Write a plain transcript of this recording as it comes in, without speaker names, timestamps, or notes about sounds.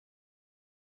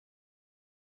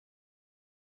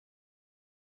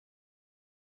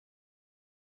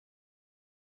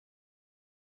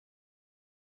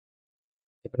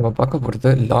இப்போ நம்ம பார்க்க போகிறது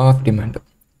law of demand.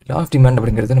 Law of demand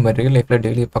அப்படிங்கிறது நம்ம ரியல் லைஃப்பில்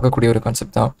டெய்லி பார்க்கக்கூடிய ஒரு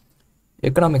கான்செப்ட் தான்.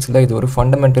 எக்கனாமிக்ஸில் இது ஒரு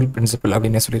ஃபண்டமெண்டல் பிரின்சிபல்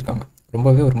அப்படின்னு சொல்லியிருக்காங்க.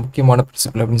 ரொம்பவே ஒரு முக்கியமான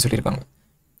பிரின்சிபல் அப்படின்னு சொல்லியிருக்காங்க.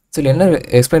 சில என்ன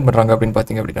எக்ஸ்பிளைன் பண்ணுறாங்க அப்படின்னு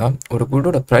பார்த்தீங்க அப்படின்னா, ஒரு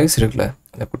குட்டோட ப்ரைஸ் இருக்குல்ல,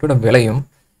 அந்த குட்டோட விலையும்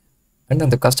அண்ட்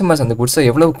அந்த கஸ்டமர்ஸ் அந்த குட்ஸை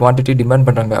எவ்வளோ குவான்டிட்டி டிமாண்ட்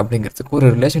பண்ணுறாங்க அப்படிங்கிறதுக்கு ஒரு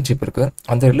ரிலேஷன்ஷிப் இருக்குது.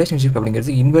 அந்த ரிலேஷன்ஷிப்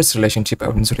அப்படிங்கிறது இன்வெர்ஸ் ரிலேஷன்ஷிப்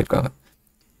அப்படின்னு சொல்லியிருக்காங்க.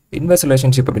 இன்வெர்ஸ்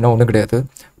ரிலேஷன்ஷிப் அப்படின்னா ஒன்றும் கிடையாது.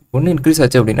 ஒன்று இன்க்ரீஸ்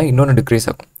ஆச்சு அப்படின்னா இன்னொன்று டிக்ரீஸ்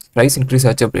ஆகும். ப்ரைஸ் இன்க்ரீஸ்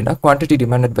ஆச்சு அப்படின்னா குவான்டிட்டி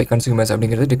டிமாண்டட் பை கன்சூமர்ஸ்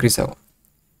அப்படிங்கிறது டிக்ரீஸ் ஆகும்.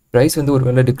 ப்ரைஸ் வந்து ஒரு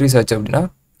வேளை டிக்ரீஸ் ஆச்சு அப்படின்னா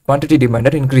குவான்டிட்டி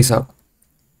டிமாண்டட் இன்க்ரீஸ் ஆகும்.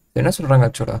 என்ன சொல்கிறாங்க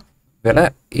ஆக்சுவலாக, விலை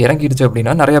இறங்கிடுச்சு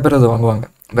அப்படின்னா நிறைய பேர் அதை வாங்குவாங்க,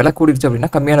 விலை கூடிடுச்சு அப்படின்னா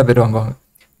கம்மியான பேர் வாங்குவாங்க.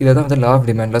 இதை தான் வந்து லா ஆஃப்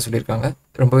டிமாண்டில் சொல்லியிருக்காங்க.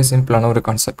 ரொம்பவே சிம்பிளான ஒரு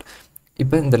கான்செப்ட்.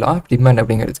 இப்போ இந்த லா ஆஃப் டிமாண்ட்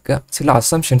அப்படிங்கிறதுக்கு சில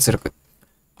அசம்ஷன்ஸ் இருக்குது.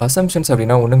 அசம்ஷன்ஸ்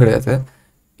அப்படின்னா ஒன்றும் கிடையாது,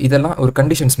 இதெல்லாம் ஒரு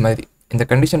கண்டிஷன்ஸ் மாதிரி. இந்த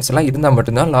கண்டிஷன்ஸ் எல்லாம் இருந்தால்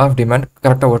மட்டும்தான் லா ஆஃப் டிமாண்ட்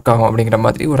கரெக்டாக ஒர்க் ஆகும் அப்படிங்கிற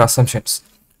மாதிரி ஒரு அசம்ஷன்ஸ்.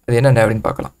 அது என்னென்ன அப்படின்னு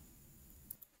பார்க்கலாம்.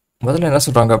 முதல்ல என்ன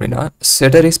சொல்கிறாங்க அப்படின்னா,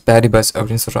 செடரிஸ் பேரிபஸ்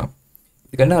அப்படின்னு சொல்கிறாங்க.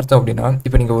 இதுக்கு என்ன அர்த்தம் அப்படின்னா,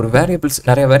 இப்போ நீங்கள் ஒரு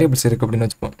நிறைய வேரியபிள்ஸ் இருக்குது அப்படின்னு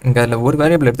வச்சுப்போம். இங்கே அதில் ஒரு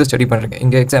வேரியபிள் எடுத்து ஸ்டடி பண்ணுறீங்க.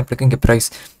 இங்கே எக்ஸாம்பிளுக்கு இங்கே ப்ரைஸ்.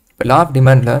 இப்போ லா ஆஃப்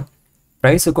டிமாண்டில்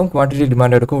ப்ரைஸுக்கும் குவான்டிட்டி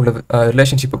டிமாண்டுக்கும் உள்ள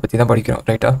ரிலேஷன்ஷிப்பை பற்றி தான் படிக்கிறோம்,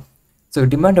 ரைட்டா? ஸோ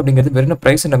டிமாண்ட் அப்படிங்கிறது வெறும்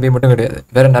ப்ரைஸை நம்பி மட்டும் கிடையாது,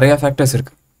 வேறு நிறையா ஃபேக்டர்ஸ்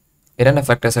இருக்குது. என்னென்ன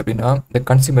ஃபேக்டர்ஸ் அப்படின்னா, இந்த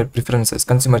கன்சியூமர் ப்ரிஃபரன்சஸ்,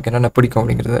 கன்சியூமருக்கு என்னென்ன பிடிக்கும்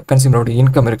அப்படிங்கிறது, கன்சியூமரோட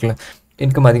இன்கம் இருக்குல்ல,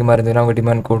 இன்கம் அதிகமாக இருந்ததுன்னா அவங்க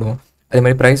டிமாண்ட் கூடும். அதே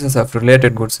மாதிரி prices of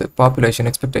related goods, population,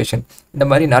 expectation, இந்த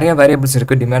மாதிரி நிறைய வேரியபிள்ஸ்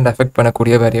இருக்குது, டிமாண்ட் அஃபெக்ட்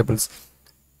பண்ணக்கூடிய வேரியபிள்ஸ்.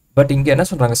 பட் இங்கே என்ன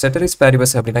சொல்கிறாங்க, செட்டரிஸ்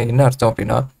பேரிபஸ் அப்படின்னா என்ன அர்த்தம்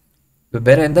அப்படின்னா,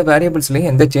 வேறு எந்த வேரியபிள்ஸ்லையும்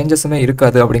எந்த சேஞ்சஸுமே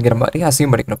இருக்காது அப்படிங்கிற மாதிரி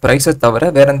அசீம் பண்ணிக்கணும். ப்ரைஸை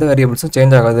தவிர வேறு எந்த வேரியபிள்ஸும்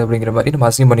சேஞ்ச் ஆகாது அப்படிங்கிற மாதிரி நம்ம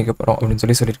அசீம் பண்ணிக்க போகிறோம்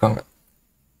அப்படின்னு சொல்லியிருக்காங்க.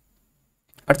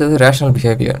 அடுத்தது ரேஷனல்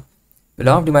பிஹேவியர்.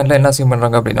 லா ஆஃப் டிமாண்டில் என்ன அசீம்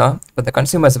பண்ணுறாங்க அப்படின்னா, இப்போ இந்த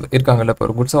கன்சியூமர்ஸ் இருக்காங்கல்ல, இப்போ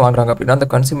ஒரு குட்ஸை வாங்குறாங்க அப்படின்னா அந்த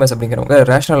கன்சியூமர்ஸ் அப்படிங்கிறவங்க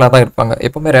ரேஷனலாக தான் இருப்பாங்க,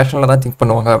 எப்போவுமே ரேஷனலாக தான் திங்க்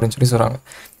பண்ணுவாங்க அப்படின்னு சொல்கிறாங்க.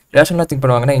 ரேஷனலாக திங்க்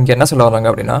பண்ணுவாங்கன்னா இங்கே என்ன சொல்ல வராங்க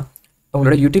அப்படின்னா,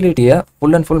 அவங்களோட யூட்டிலிட்டியை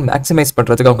ஃபுல் அண்ட் ஃபுல் மேக்ஸிமைஸ்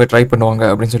பண்ணுறதுக்கு அவங்க ட்ரை பண்ணுவாங்க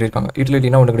அப்படின்னு சொல்லியிருக்காங்க.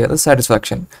 யூட்டிலிட்டினா ஒன்று கிடையாது,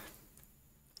 சாட்டிஸ்ஃபேக்ஷன்.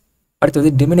 அடுத்தது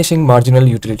டிமினிஷிங் மார்ஜினல்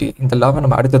யூட்டிலிட்டி. இந்த லாவை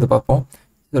நம்ம அடுத்தது பார்ப்போம்.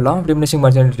 இந்த லா ஆஃப் டிமினிஷிங்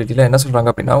மார்ஜினல் யூட்டிலிட்டியில் என்ன சொல்கிறாங்க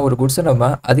அப்படின்னா, ஒரு குட்ஸை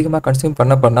நம்ம அதிகமாக கன்சியூம்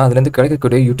பண்ண அதுலேருந்து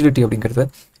கிடைக்கக்கூடிய யூட்டிலிட்டி அப்படிங்கிறது,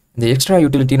 இந்த எக்ஸ்ட்ரா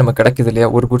யூட்டிலிட்டி நம்ம கிடைக்குது இல்லையா,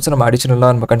 ஒரு குட்ஸை நம்ம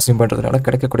அடிஷனலாக நம்ம கன்சியூம் பண்ணுறதுனால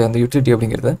கிடைக்கக்கூடிய அந்த யூட்டிலிட்டி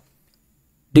அப்படிங்கிறது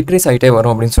டிக்ரீஸ் ஆகிட்டே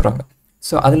வரும் அப்படின்னு சொல்கிறாங்க.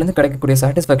 ஸோ அதுலேருந்து கிடைக்கக்கூடிய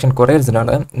சாட்டிஸ்ஃபேக்ஷன் குறையிறதுனால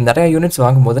நிறையா யூனிட்ஸ்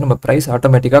வாங்கும்போது நம்ம ப்ரைஸ்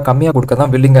ஆட்டோமேட்டிக்காக கம்மியாக கொடுக்க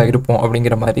தான் வில்லிங்காக இருப்போம்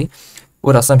அப்படிங்கிற மாதிரி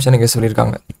ஒரு அசம்ஷன் இங்கே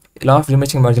சொல்லியிருக்காங்க. Law of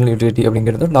diminishing marginal utility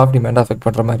அப்படிங்கிறது லா ஆஃப் டிமாண்ட் அஃபெக்ட்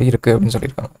பண்ணுற மாதிரி இருக்குது அப்படின்னு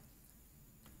சொல்லியிருக்காங்க.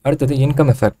 அடுத்தது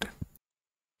இன்கம் எஃபெக்ட்.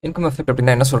 இன்கம் எஃபெக்ட்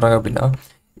அப்படின்னா என்ன சொல்கிறாங்க அப்படின்னா,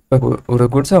 இப்போ ஒரு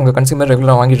குட்ஸை அவங்க கன்சியூமர்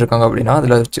ரெகுலராக வாங்கிட்டு இருக்காங்க அப்படின்னா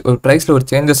அதில் ஒரு ப்ரைஸில் ஒரு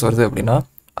சேஞ்சஸ் வருது அப்படின்னா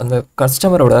அந்த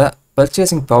கஸ்டமரோட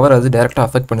பர்ச்சேசிங் பவர் அது டேரெக்டாக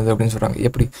அஃபெக்ட் பண்ணுது அப்படின்னு சொல்கிறாங்க.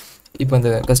 எப்படி, இப்போ அந்த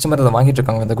கஸ்டமர் அதை வாங்கிட்டு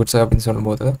இருக்காங்க அந்த குட்ஸை அப்படின்னு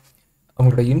சொல்லும்போது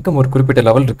அவங்களோட இன்கம் ஒரு குறிப்பிட்ட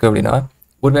லெவல் இருக்குது அப்படின்னா,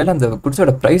 ஒருவேளை அந்த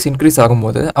குட்ஸோட ப்ரைஸ் இன்க்ரீஸ்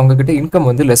ஆகும்போது அவங்கக்கிட்ட இன்கம்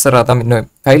வந்து லெஸராக தான், இன்னும்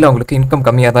கையில் அவங்களுக்கு இன்கம்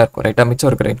கம்மியாக தான் இருக்கும், ரைட்டாக, மிச்சம்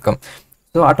இருக்கிற இன்கம்.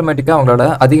 ஸோ ஆட்டோமேட்டிக்காக அவங்களோட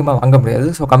அதிகமாக வாங்க முடியாது,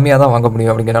 ஸோ கம்மியாக தான் வாங்க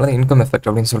முடியும் அப்படிங்கிறனால இன்கம் எஃபெக்ட்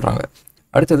அப்படின்னு சொல்கிறாங்க.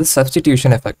 அடுத்தது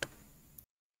சப்ஸ்டிடியூஷன் எஃபெக்ட்.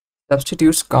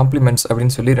 சப்ஸ்டிடியூட்ஸ் காம்ப்ளிமெண்ட்ஸ்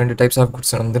அப்படின்னு சொல்லி 2 டைப்ஸ் ஆஃப்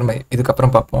குட்ஸ் வந்து நம்ம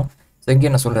இதுக்கப்புறம் பார்ப்போம். ஸோ இங்கே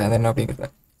என்ன சொல்கிறேன் அது என்ன அப்படிங்கிறது.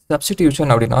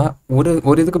 சப்ஸ்டிடியூஷன் அப்படின்னா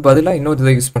ஒரு இதுக்கு பதிலாக இன்னொரு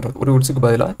இதை யூஸ் பண்ணுறது, ஒரு குட்ஸுக்கு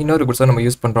பதிலாக இன்னொரு குட்ஸை நம்ம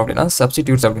யூஸ் பண்ணுறோம் அப்படின்னா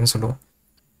சப்ஸ்டிடியூட்ஸ் அப்படின்னு சொல்லுவோம்,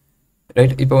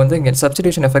 ரைட்? இப்போ வந்து இங்கே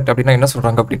சப்ஸ்டிடியூஷன் எஃபெக்ட் அப்படின்னா என்ன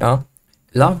சொல்கிறாங்க அப்படின்னா,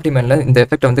 லா ஆஃப் டிமாண்டில் இந்த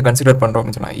எஃபெக்ட்டை வந்து கன்சிடர் பண்ணுறோம்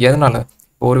அப்படின்னு சொன்னால், எதனால்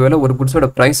ஒருவேளை ஒரு குட்ஸோட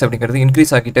ப்ரைஸ் அப்படிங்கிறது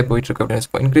இன்க்ரீஸ் ஆகிட்டே போயிட்டுருக்கு அப்படின்னு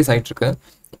வச்சுப்போம், இன்க்ரீஸ் ஆகிட்டு இருக்கு.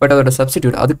 பட் அதோட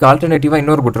சப்ஸ்டிடியூட், அதுக்கு ஆல்டர்னேட்டிவாக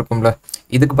இன்னொரு குட் இருக்கும்ல,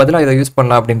 இதுக்கு பதிலாக இதை யூஸ்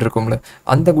பண்ணலாம் அப்படின்னு இருக்கும்ல,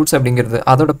 அந்த குட்ஸ் அப்படிங்கிறது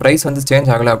அதோட ப்ரைஸ் வந்து சேஞ்ச்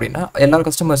ஆகலை அப்படின்னா எல்லா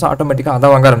கஸ்டமர்ஸும் ஆட்டோமேட்டிக்காக அதை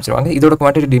வாங்க ஆரம்பிச்சிருவாங்க, இதோட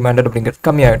குவான்டிட்டி டிமாண்டட் அப்படிங்கிறது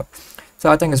கம்மியாகிடும். ஸோ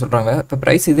அதான் இங்கே சொல்கிறாங்க, இப்போ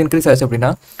ப்ரைஸ் இது இன்க்ரீஸ் ஆச்சு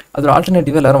அப்படின்னா அதோட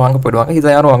ஆல்டர்னேட்டிவாக எல்லாரும் வாங்க போயிடுவாங்க,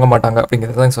 இதை யாரும் வாங்க மாட்டாங்க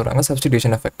அப்படிங்கிறது தான் சொல்கிறாங்க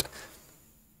சப்ஸ்டிடியூஷன் எஃபெக்ட்.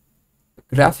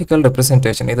 கிராஃபிக்கல்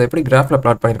ரெப்ரசன்டேஷன், இதை எப்படி கிராஃபில்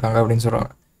ப்ளாட் பண்ணியிருக்காங்க அப்படின்னு சொல்கிறாங்க.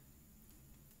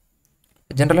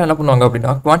 ஜென்ரலாக என்ன பண்ணுவாங்க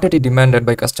அப்படின்னா, குவான்டிட்டி டிமாண்டட்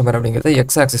பை கஸ்டமர் அப்படிங்கிறத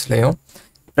எக்ஸ் ஆக்சிஸ்லையும்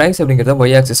ப்ரைஸ் அப்படிங்கிறத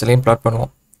ஒய் ஆக்சிஸ்லையும் ப்ளாட்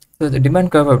பண்ணுவோம். ஸோ இந்த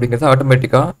டிமாண்ட் கர்வ் அப்படிங்கிறது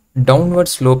ஆட்டோமேட்டிக்காக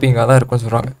டவுன்வர்ட் ஸ்லோப்பிங்காக தான் இருக்கும்னு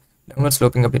சொல்கிறாங்க. டவுன்வர்ட்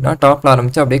ஸ்லோப்பிங் அப்படின்னா டாப்பில்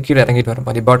ஆரம்பித்து அப்படியே கீழே இறங்கிட்டு வர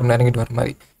மாதிரி, பாட்டமில் இறங்கிட்டு வர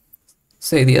மாதிரி.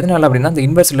 ஸோ இது எதனால் அப்படின்னா இந்த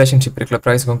இன்வெர்ஸ் ரிலேஷன்ஷிப் இருக்குல்ல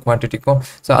ப்ரைஸுக்கும் குவான்டிட்டிக்கும்,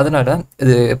 ஸோ அதனால்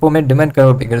இது எப்போவுமே டிமாண்ட்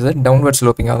கர்வ் அப்படிங்கிறது டவுன்வர்ட்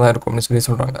ஸ்லோப்பிங்காக தான் இருக்கும் அப்படின்னு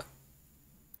சொல்கிறாங்க.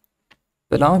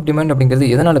 இந்த லா ஆஃப் டிமாண்ட் அப்படிங்கிறது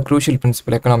எதனால் க்ரூஷியல்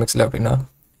பிரின்சிபல் எக்கனாமிக்ஸில் அப்படின்னா,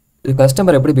 இது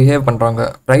கஸ்டமர் எப்படி பிஹேவ் பண்ணுறாங்க,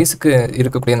 ப்ரைஸுக்கு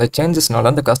இருக்கக்கூடிய அந்த சேஞ்சஸ்னால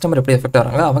அந்த கஸ்டமர் எப்படி எஃபெக்ட்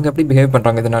ஆகிறாங்க, அவங்க எப்படி பிஹேவ்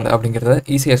பண்ணுறாங்க இதனால் அப்படிங்கிறத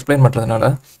ஈஸியாக எக்ஸ்பிளைன் பண்ணுறதுனால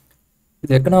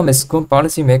இது எக்கனாமிக்ஸ்க்கும்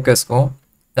பாலிசி மேக்கர்ஸ்க்கும்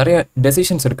நிறைய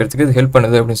டெசிஷன்ஸ் எடுக்கிறதுக்கு இது ஹெல்ப்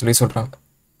பண்ணுது அப்படின்னு சொல்கிறாங்க.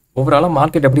 ஓவராலாக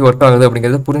மார்க்கெட் எப்படி ஒர்க் ஆகுது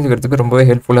அப்படிங்கிறத புரிஞ்சுக்கிறதுக்கு ரொம்பவே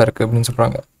ஹெல்ப்ஃபுல்லாக இருக்குது அப்படின்னு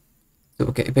சொல்கிறாங்க.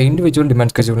 ஓகே, இப்போ இண்டிவிஜுவல்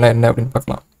டிமாண்ட் ஸ்கெட்யூல்னால் என்ன அப்படின்னு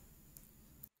பார்க்கலாம்.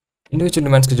 இண்டிவிஜுவல்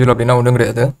டிமாண்ட் ஸ்கெட்யூல் அப்படின்னா ஒன்றும்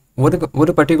கிடையாது,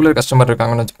 ஒரு பர்டிகுலர் கஸ்டமர்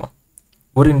இருக்காங்கன்னு வச்சுப்போம்,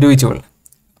 ஒரு இண்டிவிஜுவல்,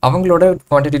 அவங்களோட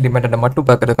குவான்டிட்டி டிமாண்டை மட்டும்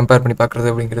பார்க்குறது, கம்பேர் பண்ணி பார்க்குறது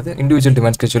அப்படிங்கிறது இண்டிவிஜுவல்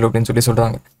டிமாண்ட் ஸ்கெட்யூல் அப்படின்னு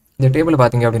சொல்கிறாங்க. இந்த டேபிள்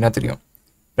பார்த்தீங்க அப்படின்னா தெரியும்,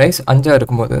 ப்ரைஸ் 5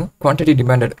 இருக்கும்போது குவான்டிட்டி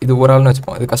டிமாண்டட் இது ஒரு ஆள்னு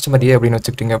வச்சுப்போம். இது கஸ்டமர் ஏ அப்படின்னு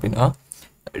வச்சுக்கிட்டீங்க அப்படின்னா,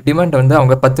 டிமாண்ட் வந்து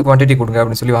அவங்க 10 குவான்டிட்டி கொடுங்க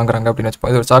அப்படின்னு சொல்லி வாங்குறாங்க அப்படின்னு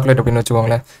வச்சுப்போம். இது ஒரு சாக்லேட் அப்படின்னு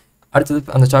வச்சுக்கோங்களேன். அடுத்தது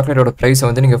அந்த சாக்லேட்டோட ப்ரைஸை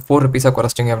வந்து நீங்கள் 4 ருபீஸாக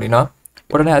குறைச்சிட்டிங்க அப்படின்னா,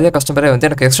 உடனே அதே கஸ்டமரே வந்து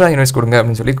எனக்கு எக்ஸ்ட்ரா யூனிட்ஸ் கொடுங்க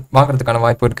அப்படின்னு சொல்லி வாங்குறதுக்கான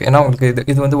வாய்ப்பு இருக்குது. ஏன்னா உங்களுக்கு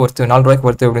இது வந்து ஒருத்து 4 ரூபாய்க்கு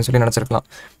ஒருத்து அப்படின்னு சொல்லி நினச்சிருக்கலாம்.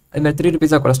 அதுமாதிரி 3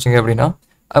 ருபீஸாக குறைச்சிட்டிங்க அப்படின்னா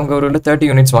அவங்க ஒரு 30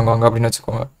 யூனிட்ஸ் வாங்குவாங்க அப்படின்னு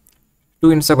வச்சுக்கோங்க.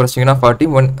 2 யூனிட்ஸாக குறைச்சிட்டிங்கன்னா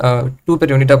 40, 2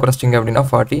 பெர் யூனிட்டாக குறைச்சிட்டிங்க அப்படின்னா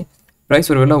 40, ப்ரைஸ்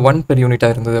ஒரு வேளை 1 பெர்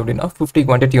யூனிட்டாக இருந்தது அப்படின்னா 50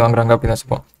 குவான்டிட்டி வாங்குறாங்க அப்படின்னு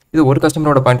வச்சுப்போம். இது ஒரு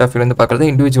கஸ்டமரோட பாயிண்ட் ஆஃப் வியூலேருந்து பார்க்குறது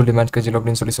இண்டிவிஜுவல் டிமாண்ட் ஸ்கெட்யூல்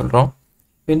அப்படின்னு சொல்லி சொல்கிறோம்.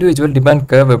 இண்டிவிஜுவல் டிமாண்ட்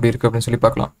கர்வ் எப்படி இருக்குது அப்படின்னு சொல்லி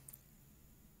பார்க்கலாம்.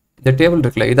 இந்த டேபிள்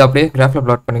இருக்குல்ல, இதை அப்படியே கிராஃபில்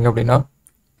பிளாட் பண்ணிங்க அப்படின்னா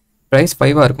ப்ரைஸ்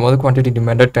 5 இருக்கும்போது குவான்டிட்டி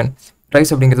டிமாண்டட் 10, ப்ரைஸ்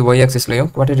அப்படிங்கிறது ஒய் ஆக்சிஸ்லையும்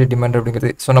குவான்டிட்டி டிமாண்ட் அப்படிங்கிறது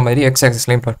சொன்ன மாதிரி எக்ஸ்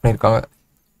ஆக்சிஸ்லையும் பிளாட் பண்ணியிருக்காங்க.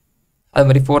 அது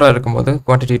மாதிரி 4 இருக்கும்போது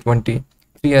குவான்டிட்டி 20,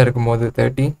 3 இருக்கும்போது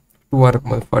 30, 2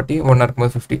 இருக்கும்போது 40, 1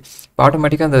 இருக்கும்போது 50. இப்போ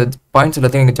ஆட்டோமேட்டிக்காக அந்த பாயிண்ட்ஸ்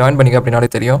எல்லாத்தையும் நீங்கள் ஜாயின் பண்ணிங்க அப்படின்னாலே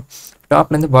தெரியும்.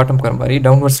 டாப்லேருந்து பாட்டம் வர மாதிரி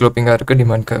டவுன்வர்ட் ஸ்லோப்பிங்காக இருக்குது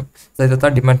டிமாண்ட் கர்வ். ஸோ இதை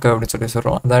தான் டிமாண்ட் கர்வ் அப்படின்னு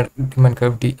சொல்கிறோம். அதான் டிமாண்ட்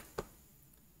கர்வ் டி.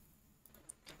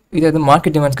 இது வந்து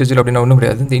மார்க்கெட் டிமாண்ட் ஸ்கெட்யூல் அப்படின்னா ஒன்றும்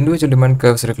கிடையாது. இந்த இண்டிவிஜுவல் டிமாண்ட்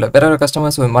கர்வ்ஸ் இருக்குல்ல, வேற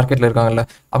கஸ்டமர்ஸ் மார்க்கெட்டில் இருக்காங்கல்ல,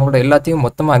 அவங்களோட எல்லாத்தையும்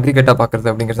மொத்தமாக அக்ரிகேட்டாக பார்க்குறது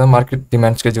அப்படிங்கிறது தான் மார்க்கெட்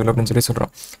டிமாண்ட் ஸ்கெட்யூல் அப்படின்னு சொல்லி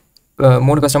சொல்கிறோம். இப்போ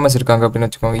 3 கஸ்டமர்ஸ் இருக்காங்க அப்படின்னு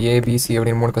வச்சுக்கோங்க, ஏபிசி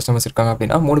அப்படின்னு 3 கஸ்டமர்ஸ் இருக்காங்க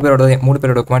அப்படின்னா 3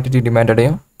 பேரோட குவான்டிட்டி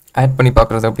டிமாண்டடையும் ஆட் பண்ணி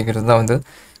பார்க்குறது அப்படிங்கிறது தான் வந்து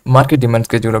மார்க்கெட் டிமாண்ட்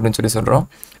ஸ்கெட்யூல் அப்படின்னு சொல்லி சொல்கிறோம்.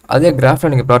 அதே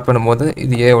கிராஃபில் நீங்கள் ப்ளாட் பண்ணும்போது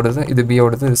இது ஏவோடது, இது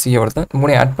பியோடது, இது சியோடது,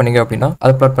 3 ஆட் பண்ணிங்க அப்படின்னா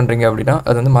அதை ப்ளாட் பண்ணுறீங்க அப்படின்னா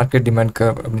அது வந்து மார்க்கெட் டிமாண்ட்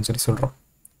கர்வ் அப்படின்னு சொல்லி சொல்கிறோம்.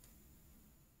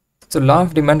 ஸோ லா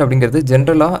ஆஃப் டிமாண்ட் அப்படிங்கிறது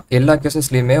ஜென்ரலாக எல்லா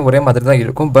கேசஸ்லையுமே ஒரே மாதிரி தான்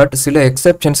இருக்கும். பட் சில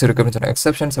எக்ஸப்ஷன்ஸ் இருக்குது அப்படின்னு சொல்கிறாங்க.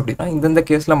 எக்ஸப்ஷன்ஸ் அப்படின்னா இந்தந்த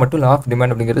கேஸில் மட்டும் லா ஆஃப்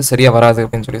டிமாண்ட் அப்படிங்கிறது சரியாக வராது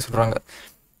அப்படின்னு சொல்லி சொல்கிறாங்க.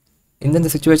 இந்தந்த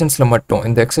சுச்சுவேஷன்ஸில் மட்டும்,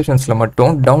 இந்த எக்ஸப்ஷன்ஸில்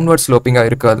மட்டும் டவுன்வர்ட் ஸ்லோப்பிங்காக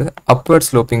இருக்காது, அப்வர்ட்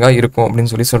ஸ்லோப்பிங்காக இருக்கும்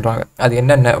அப்படின்னு சொல்லி சொல்கிறாங்க. அது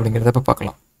என்னென்ன அப்படிங்கிறத இப்போ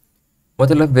பார்க்கலாம்.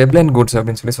 முதல்ல வெப்லைன் குட்ஸ்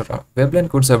அப்படின்னு சொல்லி சொல்கிறாங்க.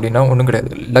 வெப்லைன் குட்ஸ் அப்படின்னா ஒன்றும் கிடையாது,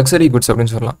 லக்ஸரி குட்ஸ்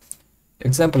அப்படின்னு சொல்லலாம்.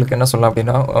 எக்ஸாம்பிளுக்கு என்ன சொல்லலாம்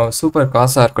அப்படின்னா சூப்பர்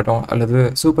கார்ஸாக இருக்கட்டும் அல்லது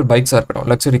சூப்பர் பைக்ஸாக இருக்கட்டும்,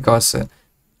 லக்ஸரி கார்ஸு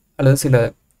அல்லது சில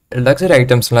லக்ஸரி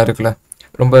ஐட்டம்ஸ்லாம் இருக்குல்ல,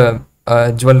 ரொம்ப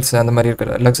ஜுவல்ஸ் அந்த மாதிரி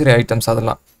இருக்கிற லக்ஸரி ஐட்டம்ஸ்,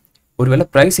 அதெல்லாம் ஒருவேளை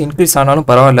ப்ரைஸ் இன்க்ரீஸ் ஆனாலும்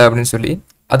பரவாயில்ல அப்படின்னு சொல்லி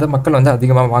அதை மக்கள் வந்து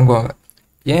அதிகமாக வாங்குவாங்க.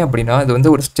 ஏன் அப்படின்னா இது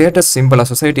வந்து ஒரு ஸ்டேட்டஸ் சிம்பிளாக,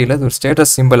 சொசைட்டியில் இது ஒரு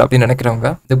ஸ்டேட்டஸ் சிம்பிள் அப்படின்னு நினைக்கிறவங்க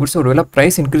இந்த குட்ஸ் ஒருவேளை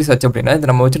ப்ரைஸ் இன்க்ரீஸ் ஆச்சு அப்படின்னா இது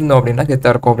நம்ம வச்சிருந்தோம் அப்படின்னா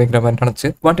கெத்தாக இருக்கும் அப்படிங்கிற மாதிரி நினச்சி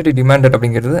குவான்டிட்டி டிமாண்டட்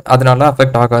அப்படிங்கிறது அதனால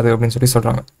அஃபெக்ட் ஆகாது அப்படின்னு சொல்லி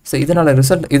சொல்கிறாங்க. ஸோ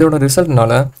இதோட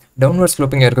ரிசல்ட்னால டவுன்வர்ட்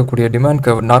ஸ்லோப்பிங்காக இருக்கக்கூடிய டிமாண்ட்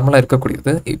கர்வ் நார்மலாக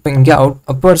இருக்கக்கூடியது இப்போ இங்கே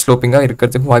அப்வர்ட் ஸ்லோப்பிங்காக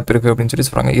இருக்கிறதுக்கு வாய்ப்பு இருக்குது அப்படின்னு சொல்லி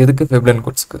சொல்கிறாங்க. எதுக்கு? வெப்லைன்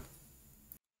குட்ஸ்க்கு.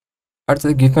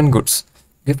 அடுத்தது கிஃபன் குட்ஸ்.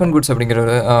 கிஃபன் குட்ஸ்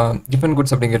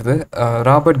அப்படிங்கிறது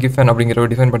ராபர்ட் கிஃபன்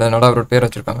அப்படிங்கிறவர் டிஃபைன் பண்ணதுனால அவரோட பேர்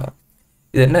வச்சுருக்காங்க.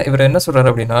 இவர் என்ன சொல்கிறாரு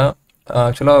அப்படின்னா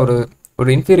ஆக்சுவலாக ஒரு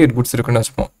இன்ஃபீரியர் குட்ஸ் இருக்குன்னு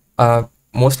வச்சுப்போம்.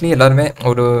 மோஸ்ட்லி எல்லாருமே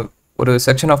ஒரு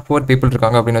செக்ஷன் ஆஃப் புவர் பீப்புள்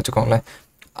இருக்காங்க அப்படின்னு வச்சுக்கோங்களேன்.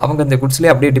 அவங்க இந்த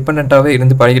குட்ஸ்லேயே அப்படியே டிபெண்ட்டாகவே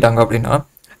இருந்து பழகிட்டாங்க அப்படின்னா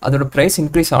அதோட ப்ரைஸ்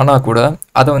இன்க்ரீஸ் ஆனால் கூட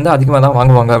அதை வந்து அதிகமாக தான்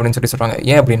வாங்குவாங்க அப்படின்னு சொல்லி சொல்கிறாங்க.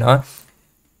 ஏன் அப்படின்னா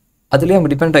அதுலேயே அவங்க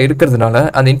டிபெண்டாக இருக்கிறதுனால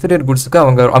அந்த இன்ஃபீரியர் குட்ஸுக்கு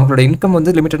அவங்களோட இன்கம்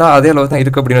வந்து லிமிட்டடாக அதே அளவு தான்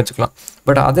இருக்குது அப்படின்னு வச்சுக்கலாம்.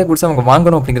 பட் அதே குட்ஸ் அவங்க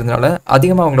வாங்கணும் அப்படிங்கிறதுனால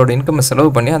அதிகமாக அவங்களோட இன்கம் செலவு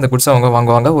பண்ணி அந்த குட்ஸ் அவங்க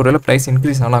வாங்குவாங்க. ஒருவேளை ப்ரைஸ்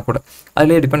இன்க்ரீஸ் ஆனால் கூட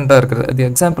அதிலே டிபெண்டாக இருக்குது. அது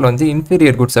எக்ஸாம்பிள் வந்து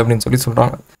இன்ஃபீரியர் குட்ஸ் அப்படின்னு சொல்லி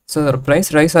சொல்கிறாங்க. ஸோ அதோட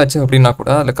ப்ரைஸ் ரைஸ் ஆச்சு அப்படின்னா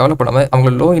கூட அதில் கவலைப்படாமல்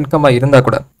அவங்க லோ இன்கமாக இருந்தால்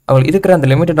கூட அவங்க இருக்கிற அந்த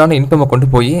லிமிட்டடான இன்கம்மை கொண்டு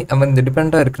போய் அவங்க இந்த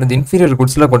டிபெண்டாக இருக்கிற இந்த இன்ஃபீரியர்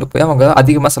குட்ஸில் கொண்டு போய் அவங்க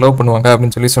அதிகமாக செலவு பண்ணுவாங்க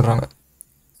அப்படின்னு சொல்லி சொல்கிறாங்க.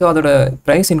 ஸோ அதோட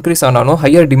ப்ரைஸ் இன்க்ரீஸ் ஆனாலும்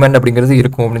ஹையர் டிமாண்ட் அப்படிங்கிறது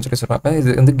இருக்கும் அப்படின்னு சொல்லி சொல்கிறாங்க.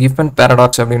 இது வந்து கிஃபன்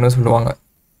பேரடாக்ஸ் அப்படின்னு சொல்லுவாங்க.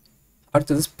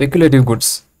 அடுத்தது ஸ்பெகுலேட்டிவ்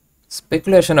குட்ஸ்.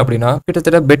 ஸ்பெகுலேஷன் அப்படின்னா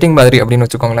கிட்டத்தட்ட பெட்டிங் மாதிரி அப்படின்னு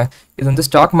வச்சுக்கோங்களேன். இது வந்து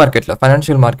ஸ்டாக் மார்க்கெட்டில்,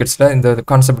 ஃபைனான்ஷியல் மார்க்கெட்ஸில் இந்த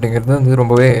கான்செப்ட்ங்கிறது வந்து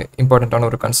ரொம்பவே இம்பார்ட்டண்ட்டான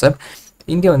ஒரு கான்செப்ட்.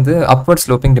 இங்கே வந்து அப்வர்ட்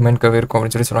ஸ்லோப்பிங் டிமாண்ட் கர்வ் இருக்கும்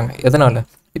அப்படின்னு சொல்லி சொல்கிறாங்க. எதனால்?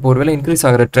 இப்போ ஒருவேளை இன்க்ரீஸ்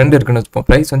ஆகிற ட்ரெண்ட் இருக்குன்னு வச்சுப்போம்.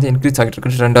 ப்ரைஸ் வந்து இன்க்ரீஸ் ஆகிட்டு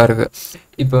இருக்கு, ட்ரெண்டாக இருக்குது.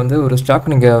 இப்போ வந்து ஒரு ஸ்டாக்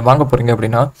நீங்கள் வாங்க போகிறீங்க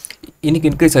அப்படின்னா இன்றைக்கி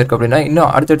இன்க்ரீஸ் ஆகிருக்கு அப்படின்னா இன்னும்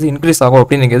அடுத்தடுத்து இன்க்ரீஸ் ஆகும்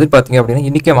அப்படின்னு நீங்கள் எதிர்பார்த்தீங்க அப்படின்னா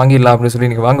இன்றைக்கே வாங்கிடலாம் அப்படின்னு சொல்லி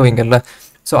நீங்கள் வாங்குவீங்கல்ல.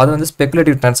 ஸோ அது வந்து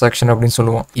ஸ்பெகுலேட்டிவ் ட்ரான்சாக்ஷன் அப்படின்னு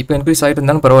சொல்லுவோம். இப்போ இன்க்ரீஸ் ஆகிட்டு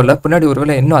இருந்தாலும் பரவாயில்ல, பின்னாடி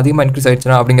ஒருவேளை இன்னும் அதிகமாக இன்க்ரீஸ்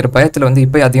ஆகிடுச்சுனா அப்படிங்கிற பயத்தில் வந்து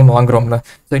இப்போ அதிகமாக வாங்குறோம்ல.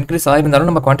 ஸோ இன்க்ரீஸ் ஆகிருந்தாலும்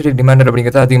நம்ம குவான்டிட்டி டிமாண்ட்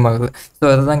அப்படிங்கிறது அதிகமாகுது. ஸோ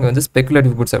அதுதான் இங்கே வந்து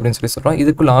ஸ்பெகுலேட்டிவ் குட்ஸ் அப்படின்னு சொல்லி சொல்கிறோம்.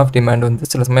 இதுக்குள்ள ஆஃப் டிமாண்ட் வந்து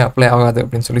சில சமயம் அப்ளை ஆகாது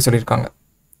அப்படின்னு சொல்லியிருக்காங்க.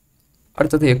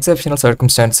 அடுத்தது எக்ஸப்ஷனல்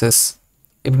சர்க்கம்ஸ்டான்சஸ்.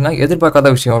 எப்படின்னா எதிர்பார்க்காத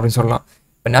விஷயம் அப்படின்னு சொல்லலாம்.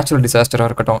 இப்போ நேச்சுரல் டிசாஸ்டராக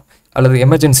இருக்கட்டும் அல்லது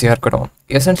எமர்ஜென்சியாக இருக்கட்டும்,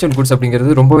 எசென்ஷியல் குட்ஸ்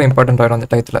அப்படிங்கிறது ரொம்பவே இம்பார்ட்டண்ட் ஆகிடும் அந்த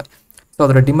டயத்தில். ஸோ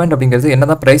அதோட டிமாண்ட் அப்படிங்கிறது என்ன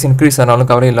தான் ப்ரைஸ் இன்க்ரீஸ் ஆனாலும்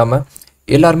கவலை இல்லாமல்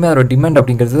எல்லாருமே அதோட டிமாண்ட்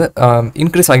அப்படிங்கிறது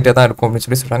இன்க்ரீஸ் ஆகிட்டே தான் இருக்கும்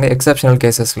அப்படின்னு சொல்கிறாங்க எக்ஸப்ஷனல்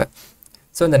கேசஸில்.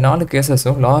 ஸோ இந்த 4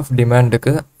 கேசஸும் லா ஆஃப்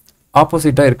டிமாண்டுக்கு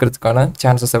ஆப்போசிட்டாக இருக்கிறதுக்கான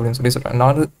சான்சஸ் அப்படின்னு சொல்கிறாங்க.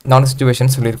 4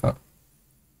 சுச்சுவேஷன் சொல்லியிருக்காங்க.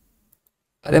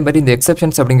 அதே மாதிரி இந்த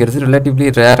எக்ஸப்ஷன்ஸ் அப்படிங்கிறது ரிலேட்டிவ்லி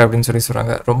ரேர் அப்படின்னு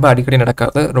சொல்கிறாங்க. ரொம்ப அடிக்கடி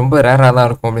நடக்காது, ரொம்ப ரேராக தான்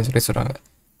இருக்கும் அப்படின்னு சொல்கிறாங்க.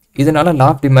 இதனால லா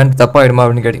ஆஃப் டிமாண்ட் தப்பாயிடுமா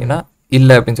அப்படின்னு கேட்டிங்கன்னா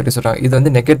இல்லை அப்படின்னு சொல்கிறாங்க. இது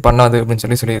வந்து நெகேட் பண்ணாது அப்படின்னு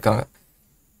சொல்லியிருக்காங்க.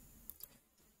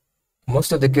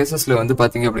 மோஸ்ட் ஆஃப் த கேசஸில் வந்து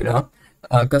பார்த்தீங்க அப்படின்னா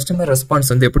கஸ்டமர் ரெஸ்பான்ஸ்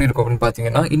வந்து எப்படி இருக்கும் அப்படின்னு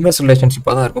பார்த்தீங்கன்னா இன்வெஸ்ட்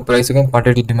ரிலேஷன்ஷிப்பாக தான் இருக்கும். ப்ரைஸுக்கும்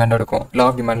குவான்டிட்டி டிமாண்ட் இருக்கும். லா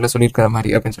ஆஃப் டிமாண்டில் சொல்லியிருக்கிற மாதிரி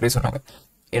அப்படின்னு சொல்கிறாங்க.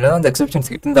 ஏன்னா அந்த எக்ஸெப்ஷன்ஸ்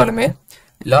இருந்தாலுமே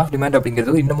லா ஆஃப் டிமாண்ட்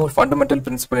அப்படிங்கிறது இன்னமும் ஒரு ஃபண்டமெண்டல்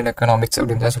பிரின்சிபல் இன் எக்கனாமிக்ஸ்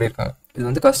அப்படின்னு தான் சொல்லியிருக்காங்க. இது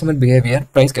வந்து கஸ்டமர் பிஹேவியர்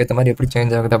ப்ரைஸ்க்கு ஏற்ற மாதிரி எப்படி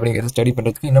சேஞ்ச் ஆகுது அப்படிங்கிறது ஸ்டடி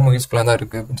பண்ணுறதுக்கு இன்னமும் யூஸ்ஃபுல்லாக தான்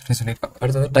இருக்குது அப்படின்னு சொல்லியிருக்காங்க.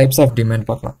 அடுத்தது டைப்ஸ் ஆஃப் டிமாண்ட்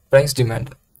பார்க்கலாம். ப்ரைஸ்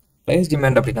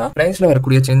டிமாண்ட் அப்படின்னா ப்ரைஸில்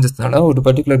வரக்கூடிய சேஞ்சஸ்னால ஒரு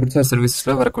பர்டிகுலர் குட்ஸ் ஆர்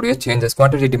சர்வீஸில் வரக்கூடிய சேஞ்சஸ்,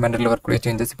 குவான்டிட்டி டிமாண்டில் வரக்கூடிய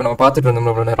சேஞ்சஸ். இப்போ நம்ம பார்த்துட்டு இருந்தோம்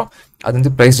இவ்வளோ நேரம், அது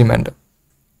வந்து ப்ரைஸ் டிமாண்ட்.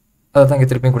 அதை தான் இங்கே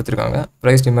திருப்பியும் கொடுத்துருக்காங்க.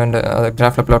 ப்ரைஸ் டிமாண்ட் அதை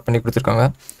கிராஃபில் ப்ளாட் பண்ணி கொடுத்துருக்காங்க.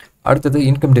 அடுத்தது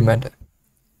இன்கம்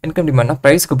டிமாண்ட்னா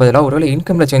ப்ரைஸ்க்கு பதிலாக ஒருவேளை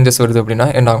இன்கமில் சேஞ்சஸ் வருது அப்படின்னா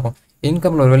என்ன ஆகும்?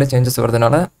 இன்கமில் ஒருவேளை சேஞ்சஸ்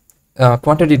வருதுனால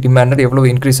குவான்டிட்டி டிமாண்ட் எவ்வளோ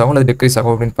இன்க்ரீஸ் ஆகும் அல்லது டிக்ரீஸ்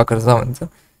ஆகும் அப்படின்னு பார்க்குறது தான் வந்து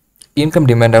இன்கம்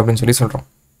டிமாண்ட் அப்படின்னு சொல்லி சொல்கிறோம்.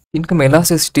 இன்கம்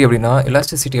எலாஸ்டிசிட்டி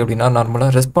அப்படின்னா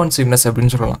நார்மலாக ரெஸ்பான்சிவ்னஸ்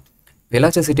அப்படின்னு சொல்லலாம்.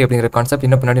 எலாஸ்டிசிட்டி அப்படிங்கிற கான்செப்ட்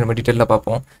இன்னும் பின்னாடி நம்ம டீட்டெயிலாக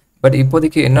பார்ப்போம். பட்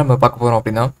இப்போதைக்கு என்ன நம்ம பார்க்க போகிறோம்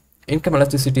அப்படின்னா இன்கம்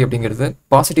எலாஸ்டிசிட்டி அப்படிங்கிறது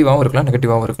பாசிட்டிவாகவும் இருக்கலாம்,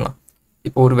 நெகட்டிவாகவும் இருக்கலாம்.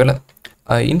 இப்போ ஒரு வேளை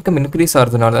இன்கம் இன்க்ரீஸ்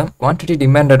ஆகிறதுனால குவான்டிட்டி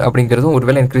டிமாண்டட் அப்படிங்கிறதும் ஒரு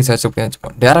வேளை இன்க்ரீஸ் ஆச்சு அப்படின்னு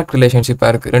வச்சுக்கோம். டேரக்ட்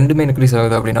ரிலேஷன்ஷிப்பாக இருக்குது, ரெண்டுமே இன்க்ரீஸ்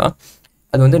ஆகுது அப்படின்னா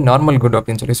அது வந்து நார்மல் குட்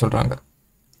அப்படின்னு சொல்லி சொல்கிறாங்க.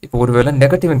 இப்போ ஒரு வேளை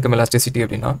நெகட்டிவ் இன்கம் எலாஸ்டிசிட்டி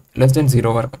அப்படின்னா லெஸ் தென்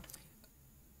 0 இருக்கும்.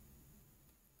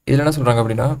 இதில் என்ன சொல்கிறாங்க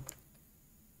அப்படின்னா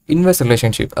இன்வெர்ஸ்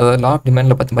ரிலேஷன்ஷிப், அதாவது லா ஆஃப்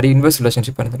டிமாண்டில் பார்த்த மாதிரி இன்வெர்ஸ்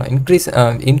ரிலேஷன்ஷிப் இருந்ததுன்னா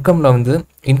இன்கமில் வந்து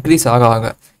இன்க்ரீஸ் ஆக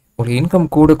உங்களுக்கு இன்கம்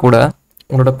கூட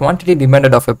உங்களோட quantity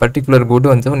demanded of a particular good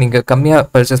வந்து நீங்கள் கம்மியாக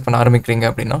பர்ச்சேஸ் பண்ண ஆரம்பிக்கிறீங்க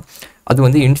அப்படின்னா அது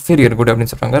வந்து இன்ஃபீரியர் குட்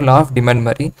அப்படின்னு சொல்கிறாங்க. லா ஆஃப் டிமாண்ட்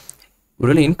மாதிரி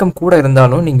ஒருவேளை இன்கம் கூட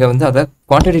இருந்தாலும் நீங்கள் வந்து அதை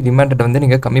குவான்டிட்டி டிமாண்டட் வந்து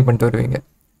நீங்கள் கம்மி பண்ணிட்டு வருவீங்க.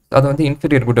 அது வந்து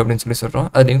இன்ஃபீரியர் குட் அப்படின்னு சொல்லி சொல்கிறோம்.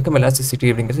 அதில் இன்கம் எலாஸ்டிசிட்டி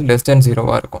அப்படிங்கிறது லெஸ் தென்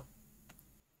 0 இருக்கும்.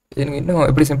 இது நீங்கள் இன்னும்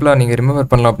எப்படி சிம்பிளாக நீங்கள் ரிமெம்பர்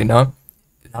பண்ணலாம் அப்படின்னா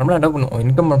நார்மலாக என்ன பண்ணுவோம்,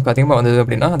 இன்கம் நமக்கு அதிகமாக வந்தது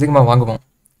அப்படின்னா அதிகமாக வாங்குவோம்.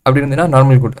 அப்படி இருந்ததுன்னா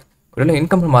நார்மல் குட். ஒருவேளை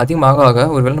இன்கம் நம்ம அதிகமாக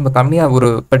ஒருவேளை நம்ம கம்மியாக ஒரு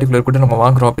பர்டிகுலர் குட் நம்ம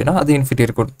வாங்குறோம் அப்படின்னா அது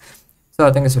இன்ஃபீரியர் குட். ஸோ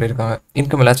அதாங்க சொல்லியிருக்காங்க.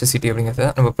 இன்கம் எலாஸ்டிசிட்டி அப்படிங்கிறத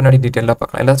நம்ம பின்னாடி டீட்டெயிலாக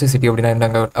பார்க்கலாம். எலாஸ்டிசிட்டி அப்படின்னா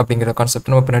என்னங்க அப்படிங்கிற கான்செப்ட்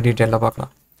நம்ம பின்னாடி டீட்டெயிலாக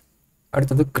பார்க்கலாம்.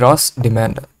 அடுத்தது கிராஸ்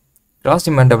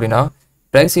டிமாண்ட் அப்படின்னா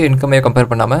ப்ரைஸையும் இன்கமையும்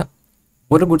கம்பேர் பண்ணாமல்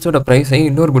ஒரு குட்ஸோட ப்ரைஸையும்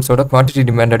இன்னொரு குட்ஸோட குவான்டிட்டி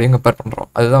டிமாண்டையும் கம்பேர் பண்ணுறோம்.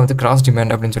 அதுதான் வந்து கிராஸ்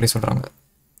டிமாண்ட் அப்படின்னு சொல்லி சொல்கிறாங்க.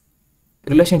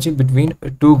 ரிலேஷன்ஷிப் பிட்வீன்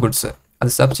டூ குட்ஸ்,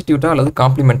 அது சப்ஸ்டிடியூட்டா அல்லது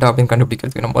காம்ப்ளிமெண்ட்டா அப்படின்னு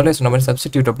கண்டுபிடிக்கிறதுக்கு நம்ம முதல்ல சொன்ன மாதிரி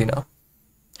சப்ஸ்டிடியூட் அப்படின்னா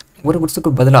ஒரு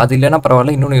குட்ஸுக்கு பதிலாக அது இல்லைன்னா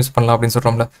பரவாயில்ல இன்னொன்று யூஸ் பண்ணலாம் அப்படின்னு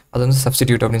சொல்கிறோம்ல, அது வந்து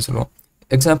சப்ஸ்டிடியூட் அப்படின்னு சொல்லுவோம்.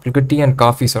 எக்ஸாம்பிளுக்கு டீ அண்ட்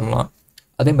காஃபி சொல்லலாம்.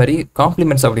 அதே மாதிரி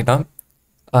காம்ப்ளிமெண்ட்ஸ் அப்படின்னா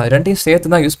ரெண்டையும்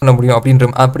சேர்த்து தான் யூஸ் பண்ண முடியும்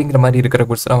அப்படிங்கிற மாதிரி இருக்கிற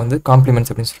குட்ஸ்லாம் வந்து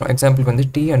காம்ப்ளிமெண்ட்ஸ் அப்படின்னு சொல்லுவோம். எக்ஸாம்பிளுக்கு வந்து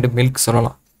டீ அண்ட் மில்க்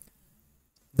சொல்லலாம்.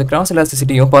 இந்த கிராஸ்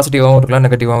எலாஸ்டிசிட்டியும் பாசிட்டிவாகவும் இருக்கலாம்,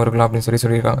 நெகட்டிவாகவும் இருக்கலாம் அப்படின்னு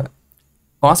சொல்லியிருக்காங்க.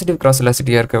 பாசிட்டிவ் கிராஸ்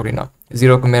எலாஸ்டிசிட்டியாக இருக்குது அப்படின்னா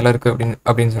 0க்கு மேலே இருக்குது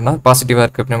அப்படின்னு சொன்னால் பாசிட்டிவாக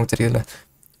இருக்குது அப்படின்னு நமக்கு தெரியல.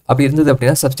 அப்படி இருந்தது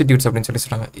அப்படின்னா சப்ஸ்டிடியூட்ஸ் அப்படின்னு சொல்லி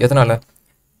சொல்கிறாங்க. எதனால்?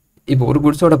 இப்போ ஒரு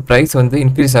குட்ஸோட ப்ரைஸ் வந்து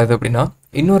இன்க்ரீஸ் ஆகுது அப்படின்னா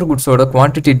இன்னொரு குட்ஸோட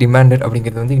குவான்டிட்டி டிமாண்டட்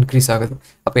அப்படிங்கிறது வந்து இன்க்ரீஸ் ஆகுது.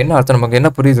 அப்போ என்ன அர்த்தம், நமக்கு என்ன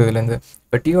புரியுது இதுலேருந்து?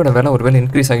 இப்போ டீயோட விலை ஒரு வேலை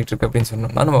இன்க்ரீஸ் ஆகிட்டு இருக்கு அப்படின்னு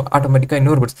சொன்னோம்னா நம்ம ஆட்டோமேட்டிக்காக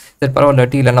இன்னொரு குட்ஸ் சரி பரவாயில்ல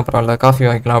டீ இல்லைன்னா பரவாயில்ல காஃபி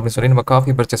வாங்கிக்கலாம் அப்படின்னு சொல்லி நம்ம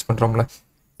காஃபி பர்ச்சேஸ் பண்ணுறோம்ல.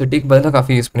 ஸோ டீக்கு பதிலாக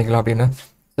காஃபி யூஸ் பண்ணிக்கலாம் அப்படின்னு.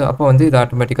 ஸோ அப்போ வந்து இது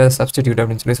ஆட்டோமேட்டிக்காக சப்ஸ்டிடியூட்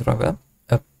அப்படின்னு சொல்லி சொல்கிறாங்க.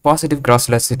 பாசிட்டிவ் கிராஸ்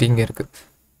எலாஸ்டிசிட்டி இங்கே இருக்குது.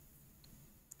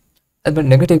 அது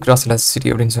மாதிரி நெகட்டிவ் கிராஸ்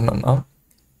எலாஸ்டிசிட்டி அப்படின்னு சொன்னோம்னா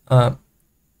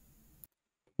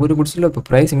ஒரு குட்ஸில் இப்போ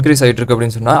ப்ரைஸ் இன்க்ரீஸ் ஆகிட்டு இருக்கு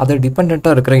அப்படின்னு சொன்னால் அதை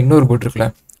டிபெண்ட்டாக இருக்கிற இன்னொரு குட் இருக்குல்ல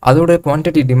அதோட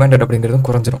குவான்டிட்டி டிமாண்டட் அப்படிங்கிறதும்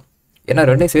குறைஞ்சிரும். ஏன்னா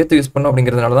ரெண்டையும் சேர்த்து யூஸ் பண்ணோம்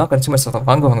அப்படிங்கிறதுனால தான் கன்சூமர்ஸ் அதை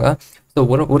வாங்குவாங்க. ஸோ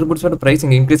ஒரு குட்ஸோட ப்ரைஸ்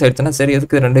இங்கே இன்க்ரீஸ் ஆகிடுச்சுன்னா சரி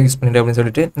எதுக்கு ரெண்டே யூஸ் பண்ணிட்டு அப்படின்னு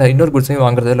சொல்லிட்டு இன்னொரு குட்ஸையும்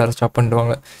வாங்குறதுல எல்லாரும் ஸ்டாப்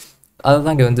பண்ணிடுவாங்க.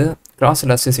 அதுதான் இங்கே வந்து கிராஸ்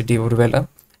எலாஸ்டிசிட்டி ஒரு வேலை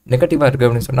நெகட்டிவாக இருக்குது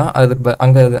அப்படின்னு சொன்னால் அதுக்கு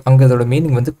அங்கே அதோட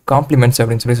மீனிங் வந்து காம்ப்ளிமெண்ட்ஸ்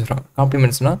அப்படின்னு சொல்லி சொல்கிறாங்க.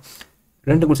 காம்ப்ளிமெண்ட்ஸ்னால்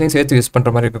ரெண்டு குட்ஸையும் சேர்த்து யூஸ்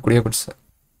பண்ணுற மாதிரி இருக்கக்கூடிய குட்ஸ்.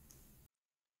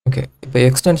 ஓகே, இப்போ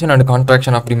extension and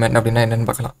contraction of demand அப்படின்னா என்னென்னு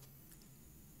பார்க்கலாம்.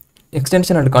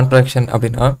 எக்ஸ்டென்ஷன் அண்ட் கான்ட்ராக்ஷன்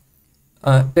அப்படின்னா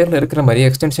பேரில் இருக்கிற மாதிரி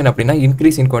எக்ஸ்டென்ஷன் அப்படின்னா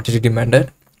increase in quantity demanded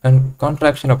and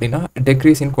contraction அப்படின்னா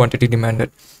டெக்ரீஸ் இன் குவான்டிட்டி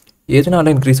டிமாண்டட்.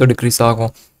 எதனால இன்க்ரீஸோ டிக்ரீஸ்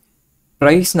ஆகும்?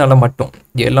 ப்ரைஸ்னால மட்டும்.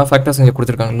 எல்லா ஃபேக்டர்ஸும் இங்கே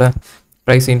கொடுத்துருக்காங்கல்ல,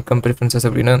 ப்ரைஸ் இன்கம் ப்ரிஃபரன்சஸ்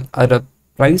அப்படின்னு. அதில்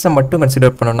ப்ரைஸை மட்டும்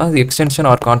கன்சிடர் பண்ணோம்னா அது எக்ஸ்டென்ஷன்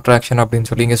ஆர் கான்ட்ராக்ஷன் அப்படின்னு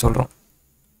சொல்லி இங்கே சொல்கிறோம்.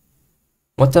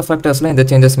 மொத்த ஃபேக்டர்ஸில் எந்த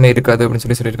சேஞ்சஸுமே இருக்காது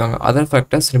அப்படின்னு சொல்லியிருக்காங்க. அதர்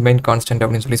ஃபேக்டர்ஸ் ரிமைன் கான்ஸ்டன்ட்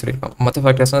அப்படின்னு சொல்லியிருக்காங்க. மொத்த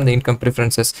ஃபேக்டர்ஸ் அந்த இன்கம்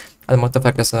ப்ரிஃபரன்சஸ் அது மொத்த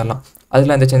ஃபேக்டர்ஸ் அதெல்லாம்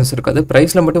அதில் எந்த சேஞ்சஸ் இருக்காது.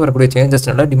 ப்ரைஸில் மட்டும் வரக்கூடிய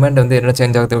சேஞ்சஸ்னால டிமாண்ட் வந்து என்ன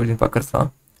சேஞ்ச் ஆகுது அப்படின்னு பார்க்குறது தான்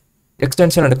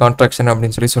எக்ஸ்டென்ஷன் அண்ட் கான்ட்ராக்ஷன்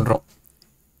அப்படின்னு சொல்கிறோம்.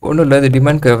 ஒன்றும் இல்லை, இது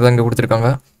டிமாண்ட் கர்வ் தான் இங்கே கொடுத்துருக்காங்க.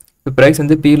 இப்போ ப்ரைஸ்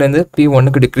வந்து P-லேருந்து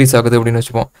P1க்கு டிக்ரீஸ் ஆகுது அப்படின்னு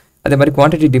வச்சுப்போம். அதே மாதிரி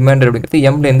குவான்டிட்டி டிமாண்ட் அப்படிங்கிறது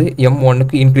M-லேருந்து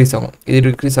M1க்கு இன்க்ரீஸ் ஆகும். இது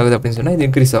டிக்ரீஸ் ஆகுது அப்படின்னு சொன்னால் இது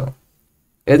இன்க்ரீஸ் ஆகும்.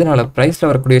 எதனால்? ப்ரைஸில்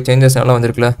வரக்கூடிய சேஞ்சஸ்னால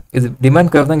வந்திருக்குல்ல, இது டிமாண்ட்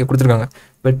கர்வ் தான் இங்கே கொடுத்துருக்காங்க.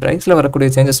 பட் ப்ரைஸில் வரக்கூடிய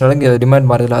சேஞ்சஸ்னால இங்கே டிமாண்ட்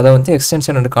மாறுதில்ல, அதை வந்து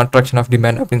extension and contraction of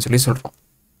demand அப்படின்னு சொல்கிறோம்.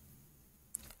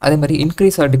 அதே மாதிரி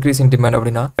increase R decrease in demand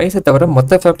அப்படின்னா ப்ரைஸை தவிர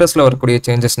மொத்த ஃபேக்டர்ஸில் வரக்கூடிய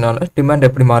சேஞ்சஸ்னால டிமாண்ட்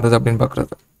எப்படி மாறுது அப்படின்னு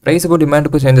பார்க்குறது. ப்ரைஸுக்கும்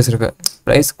டிமாண்டுக்கும் சேஞ்சஸ் இருக்குது.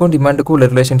 ப்ரைஸுக்கும் டிமாண்டுக்கும் உள்ள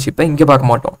ரிலேஷன்ஷிப்பை இங்கே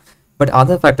பார்க்க மாட்டோம். பட்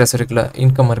அதர் ஃபேக்டர்ஸ் இருக்குல்ல,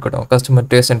 இன்கம் இருக்கட்டும், கஸ்டமர்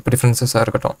டேஸ்ட் அண்ட் ப்ரிஃபரன்சஸாக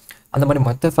இருக்கட்டும், அந்த மாதிரி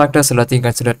மற்ற ஃபேக்டர்ஸ் எல்லாத்தையும்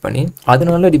கன்சிடர் பண்ணி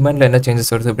அதனால டிமாண்டில் என்ன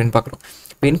சேஞ்சஸ் வருது அப்படின்னு பார்க்குறோம்.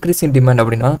 இப்போ இன்க்ரீஸ் இன் டிமாண்ட்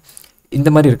அப்படின்னா இந்த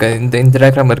மாதிரி இருக்காது, இந்த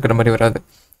டயக்ராம் இருக்கிற மாதிரி வராது.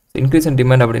 இன்க்ரீஸ் இன்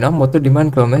டிமாண்ட் அப்படின்னா மொத்த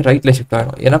டிமாண்ட்க்குமே ரைட்டில் ஷிஃப்ட்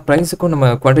ஆகிடும். ஏன்னா ப்ரைஸுக்கும் நம்ம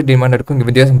குவான்டிட்டி டிமாண்ட் இருக்கும் இங்கே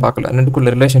வித்தியாசம் பார்க்கல,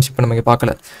 ரெண்டுக்குள்ள ரிலேஷன்ஷிப் நம்ம இங்கே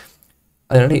பார்க்கல.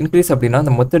 அதனால இன்க்ரீஸ் அப்படின்னா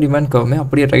அந்த மொத்த டிமாண்ட்க்குமே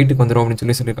அப்படியே ரைட்டுக்கு வந்துடும்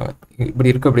அப்படின்னு சொல்லியிருக்காங்க. இப்படி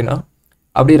இருக்குது அப்படின்னா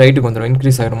அப்படியே ரைட்டுக்கு வந்துடும்,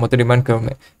 இன்க்ரீஸ் ஆகிடும் மொத்த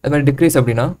டிமாண்ட்க்குமே. அது மாதிரி டிக்ரீஸ்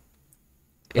அப்படின்னா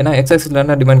ஏன்னா எக்ஸாக்ஸ்லாம்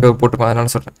டிமாண்ட் கர்வ் போட்டுருக்கோம், அதனால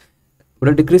சொல்கிறேன்.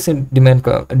 ஒரு டிக்ரீஸ் இன்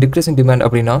டிமாண்ட்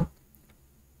அப்படின்னா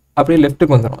அப்படியே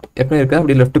லெஃப்ட்டுக்கு வந்துடும், எப்படி இருக்குது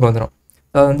அப்படியே லெஃப்ட்டுக்கு வந்துடும்.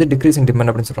 அது வந்து டிக்ரீஸ் இன்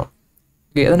டிமாண்ட் அப்படின்னு சொல்கிறோம்.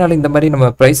 எதனால் இந்த மாதிரி நம்ம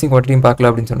ப்ரைஸிங் குவாலிட்டியும் பார்க்கல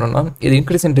அப்படின்னு சொன்னோம்னா, இது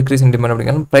increase in decrease in demand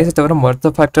அப்படிங்கிறது ப்ரைஸை தவிர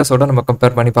மொத்த ஃபேக்டர்ஸோட நம்ம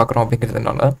கம்பேர் பண்ணி பார்க்குறோம்.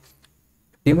 அப்படிங்கிறதுனால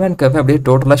டிமாண்ட் கர்வ் அப்படியே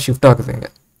டோட்டலாக ஷிஃப்ட் ஆகுதுங்க.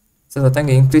 ஸோ அதான்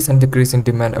இங்கே increase and decrease in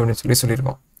demand அப்படின்னு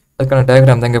சொல்லியிருக்கோம். அதுக்கான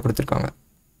டயக்ராம் தான் இங்கே கொடுத்துருக்காங்க.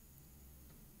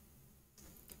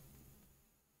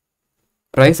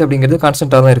 ப்ரைஸ் அப்படிங்கிறது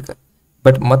கான்ஸ்டண்ட்டாக தான் இருக்குது,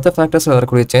 பட் மற்ற ஃபேக்டர்ஸில்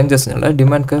வரக்கூடிய சேஞ்சஸ்னால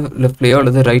டிமாண்ட்க்கு லெஃப்ட்லேயோ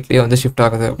அல்லது ரைட்லேயோ வந்து ஷிஃப்ட்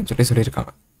ஆகுது அப்படின்னு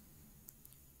சொல்லியிருக்காங்க.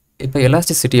 இப்போ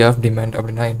எலாஸ்டிசிட்டி ஆஃப் டிமாண்ட்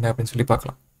அப்படின்னா என்ன அப்படின்னு சொல்லி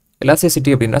பார்க்கலாம்.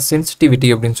 எலாஸ்டிசிட்டி அப்படின்னா சென்சிட்டிவிட்டி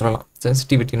அப்படின்னு சொல்லலாம்.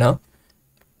 சென்சிட்டிவிட்டினா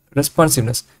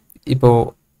ரெஸ்பான்சிவ்னஸ். இப்போது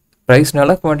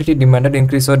ப்ரைஸ்னால குவான்டிட்டி டிமாண்டட்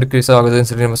இன்க்ரீஸோ டிக்ரீஸோ ஆகுதுன்னு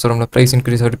சொல்லி நம்ம சொல்கிறோம்ல, ப்ரைஸ்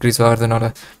இன்க்ரீஸோ டிக்ரீஸோ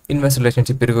ஆகுதுனால இன்வெர்ஸ்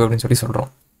ரிலேஷன்ஷிப் இருக்குது அப்படின்னு சொல்கிறோம்.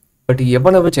 பட்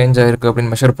எவ்வளவு சேஞ்ச் ஆகிருக்கு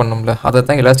அப்படின்னு மெஷர் பண்ணோம்ல, அதை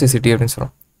தான் எலாஸ்டிசிட்டி அப்படின்னு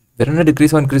சொல்கிறோம். வெறும்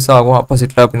டிக்ரீஸோ இன்க்ரீஸோ ஆகும்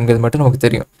ஆப்போசிட்டில் அப்படிங்கிறது மட்டும் நமக்கு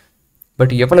தெரியும்.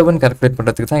 பட் எவ்வளவுன்னு கால்குலேட்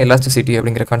பண்ணுறதுக்கு தான் எலாஸ்டிசிட்டி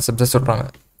அப்படிங்கிற கான்செப்டை சொல்கிறாங்க.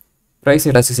 ப்ரைஸ்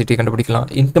எலாஸ்டிசிட்டி கண்டுபிடிக்கலாம்,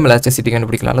 இன்கம் எலாஸ்டிசிட்டி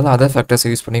கண்டுபிடிக்கலாம், அல்லது அதர் ஃபேக்டர்ஸ்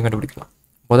யூஸ் பண்ணி கண்டுபிடிக்கலாம்.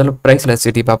 முதல்ல ப்ரைஸ்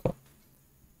எலாஸ்டிசிட்டி பார்ப்போம்.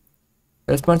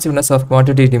 ரெஸ்பான்சிவ்னஸ் ஆஃப்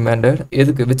குவான்டிட்டி டிமாண்டட்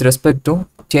எதுக்கு with respect to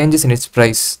changes in it's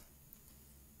price.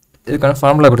 இதுக்கான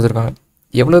ஃபார்முலா கொடுத்துருக்காங்க.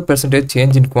 எவ்வளோ percentage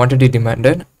change in quantity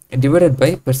demanded divided by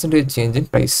percentage change in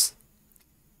price.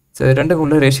 So ரெண்டுக்கு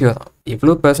உள்ள ரேஷியோ தான்.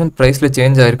 எவ்வளோ பெர்சன்ட் ப்ரைஸில்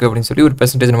சேஞ்ச் ஆயிருக்கு அப்படின்னு சொல்லி ஒரு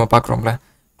பெர்சன்டேஜ் நம்ம பார்க்குறோம்ல,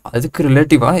 அதுக்கு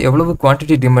ரிலேட்டிவாக எவ்வளவு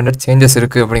குவான்டிட்டி டிமாண்டட் சேஞ்சஸ்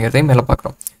இருக்குது அப்படிங்கிறதையும் மேலே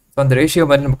பார்க்குறோம். ஸோ அந்த ரேஷியோ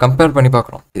மாதிரி நம்ம கம்பேர் பண்ணி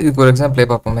பார்க்குறோம். இதுக்கு ஒரு எக்ஸாம்பிளே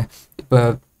பார்ப்போமே. இப்போ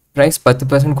ப்ரைஸ்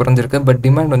 10% குறைஞ்சிருக்கு, பட்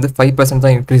டிமாண்ட் வந்து 5%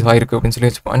 தான் இன்க்ரீஸ் ஆகிருக்கு அப்படின்னு சொல்லி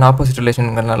வச்சுப்போம். அண்ட் ஆப்போசிட்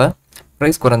ரிலேஷனுங்கிறனால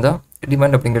ப்ரைஸ் குறைஞ்சா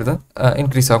டிமாண்ட் அப்படிங்கிறது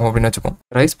இன்க்ரீஸ் ஆகும் அப்படின்னு வச்சுப்போம்.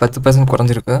 ப்ரைஸ் 10%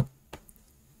 குறைஞ்சிருக்கு,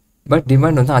 பட்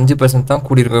டிமாண்ட் வந்து 5% தான்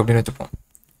கூடியிருக்கு அப்படின்னு வச்சுப்போம்.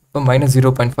 இப்போ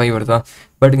 -0.5 வருதா.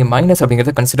 பட் இங்கே மைனஸ்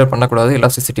அப்படிங்கிறத கன்சிடர் பண்ணக்கூடாது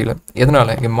எலாஸ்டிசிட்டியில்.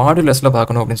 எதனால் இங்கே மாடுலஸில்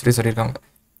பார்க்கணும் அப்படின்னு சொல்லியிருக்காங்க.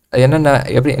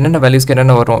 என்னென்ன வேல்யூஸ்க்கு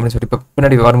என்னென்ன வரும் அப்படின்னு சொல்லி இப்போ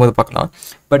பின்னாடி வரும்போது பார்க்கலாம்.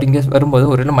 பட் இங்கே வரும்போது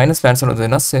ஒரு மைனஸ் ஆன்சர்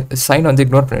வந்ததுன்னா சைன் வந்து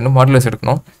இக்னோர் பண்ணிடணும், மாடுலஸ்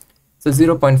எடுக்கணும். ஸோ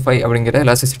 0.5 அப்படிங்கிற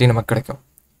எலாஸ்டிசிட்டி நமக்கு கிடைக்கும்.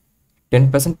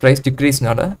 10% ப்ரைஸ்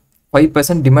டிக்ரீஸ்னால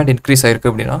 5% டிமாண்ட் இன்க்ரீஸ் ஆயிருக்கு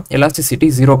அப்படின்னா எலாஸ்டிசிட்டி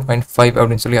 0.5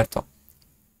 அப்படின்னு சொல்லி அர்த்தம்.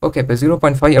 ஓகே, இப்போ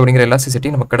 0.5 அப்படிங்கிற எலாஸ்டிசிட்டி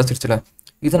நமக்கு கிடச்சிருச்சுல.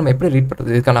 இதை நம்ம எப்படி ரீட்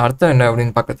பண்ணுறது, இதுக்கான அர்த்தம் என்ன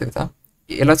அப்படின்னு பார்க்கறதுக்கு தான்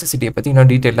எலாஸ்டிசிட்டியை பற்றி இன்னும்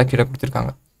டீட்டெயிலாக கீழே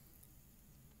கொடுத்துருக்காங்க.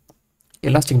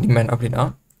 எலாஸ்டிக் டிமாண்ட் அப்படின்னா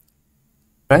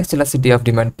price elasticity of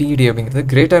demand PET அப்படிங்கிறது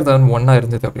கிரேட்டர் than 1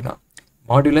 இருந்தது அப்படின்னா,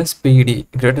 மாடுலஸ் பிஇடி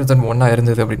கிரேட்டர் than 1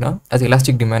 இருந்தது அப்படின்னா அது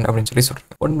எலாஸ்டிக் டிமாண்ட் அப்படின்னு சொல்லி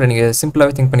சொல்கிறோம். ஒன்று நீங்கள்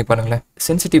சிம்பிளாகவே திங்க் பண்ணி பாருங்களேன்.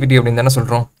 சென்சிட்டிவிட்டி அப்படின்னு தானே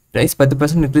சொல்கிறோம். ப்ரைஸ்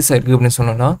 10% இன்க்ரீஸ் ஆயிருக்கு அப்படின்னு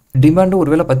சொன்னோம்னா டிமாண்டும்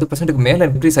ஒருவேளை 10%க்கு மேலே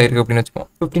இன்க்ரீஸ் ஆயிருக்கு அப்படின்னு வச்சுக்கோம்.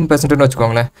 15%ன்னு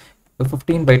வச்சுக்கோங்களேன்.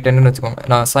 15/10ன்னு வச்சுக்கோங்க.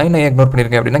 நான் சைனை இக்னோர்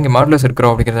பண்ணியிருக்கேன் அப்படின்னா இங்கே மாடுலஸ்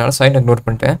இருக்கிறோம் அப்படிங்கிறதுனால சைன் இக்னோர்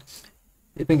பண்ணிட்டேன்.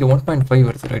 இப்போ இங்கே 1.5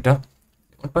 வருது, ரைட்டா.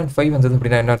 1.5 வந்தது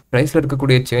அப்படின்னா என்ன, ப்ரைஸில்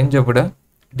இருக்கக்கூடிய சேஞ்சை விட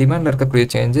டிமாண்டில் இருக்கக்கூடிய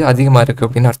சேஞ்சு அதிகமாக இருக்குது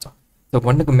அப்படின்னு அர்த்தம். ஸோ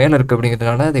 1க்கு மேலே இருக்குது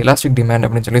அப்படிங்கிறதுனால அது எலாஸ்டிக் டிமாண்ட்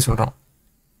அப்படின்னு சொல்லி சொல்கிறோம்.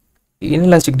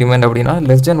 இன்எலாஸ்டிக் டிமாண்ட் அப்படின்னா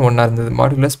லெஸ் தென் 1 இருந்தது,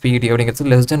 மாடுலஸ் பிஇடி அப்படிங்கிறது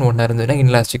லெஸ் தென் 1 இருந்ததுன்னா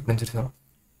இன்எலாஸ்டிக் அப்படின்னு சொல்லி சொல்கிறோம்.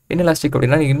 இன்எலாஸ்டிக்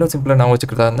அப்படின்னா இன்னும் சிம்பிளாக நான்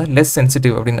வச்சுக்கிறதா இருந்தால் லெஸ்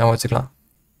சென்சிட்டிவ் அப்படின்னு நான் வச்சுக்கலாம்.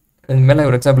 மேலே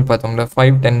ஒரு எக்ஸாம்பிள் பார்த்தோம்ல,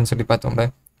 5-10 சொல்லி பார்த்தோம்ல.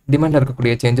 டிமாண்டில்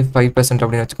இருக்கக்கூடிய சேஞ்சஸ் 5%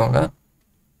 அப்படின்னு வச்சுக்கோங்க,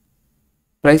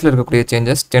 ப்ரைஸில் இருக்கக்கூடிய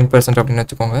சேஞ்சஸ் 10% அப்படின்னு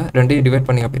வச்சுக்கோங்க. ரெண்டையும் டிவைட்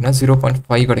பண்ணி அப்படின்னா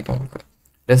 0.5 கிடைக்கும் உங்களுக்கு.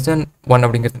 லெஸ் தென் 1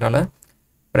 அப்படிங்கிறதுனால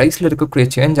ப்ரைஸில் இருக்கக்கூடிய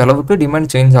சேஞ்ச் அளவுக்கு டிமாண்ட்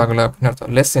சேஞ்ச் ஆகலை அப்படின்னு அர்த்தம்,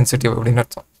 லெஸ் சென்சிட்டிவ் அப்படின்னு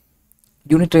அர்த்தம்.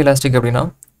 யூனிட்ரி எலாஸ்டிக் அப்படின்னா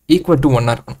ஈக்குவல் டு 1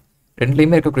 இருக்கணும்.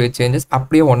 ரெண்டுலேயுமே இருக்கக்கூடிய சேஞ்சஸ்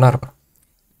அப்படியே 1 இருக்கணும்.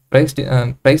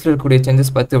 ப்ரைஸில் இருக்கக்கூடிய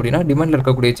சேஞ்சஸ் 10 அப்படின்னா டிமாண்டில்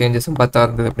இருக்கக்கூடிய சேஞ்சஸும் 10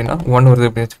 இருந்தது அப்படின்னா 1 வருது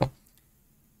அப்படின்னு வச்சுக்கோம்.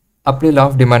 அப்படியே லா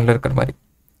ஆஃப் டிமாண்டில் இருக்கிற மாதிரி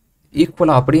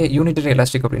ஈக்குவலாக அப்படியே யூனிட்டரி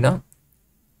எலாஸ்டிக் அப்படின்னா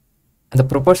அந்த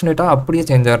ப்ரொபோர்ஷனேட்டாக அப்படியே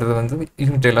சேஞ்ச் ஆகிறது வந்து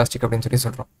யூனிட்டரி எலாஸ்டிக் அப்படின்னு சொல்லி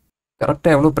சொல்கிறோம்.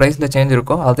 கரெக்டாக எவ்வளோ ப்ரைஸில் சேஞ்ச்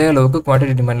இருக்கோ அதே அளவுக்கு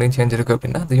குவான்டிட்டி டிமாண்ட்லையும் சேஞ்ச் இருக்குது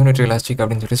அப்படின்னா அது யூனிட்டரி எலாஸ்டிக்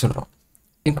அப்படின்னு சொல்லி சொல்கிறோம்.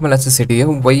 இன்கம் எலாஸ்டிசிட்டியை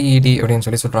ஒய்இடி அப்படின்னு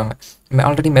சொல்லி சொல்கிறாங்க.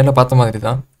 ஆல்ரெடி மேலே பார்த்த மாதிரி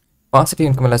தான் பாசிட்டிவ்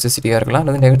இன்கம் எலாஸ்டிசிட்டியாக இருக்கலாம்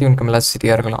அல்லது நெகட்டிவ் இன்கம்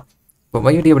எலாஸ்டிசிட்டியாக இருக்கலாம். இப்போ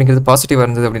ஒய்இடி அப்படிங்கிறது பாசிட்டிவாக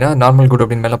இருந்தது அப்படின்னா நார்மல் குட்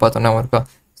அப்படின்னு மேலே பார்த்தோம்னா இருக்கா.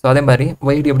 ஸோ அதே மாதிரி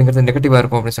ஒய்இடி அப்படிங்கிறது நெகட்டிவாக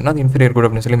இருக்கும் அப்படின்னு சொன்னால் அது இன்ஃபீரியர் குட்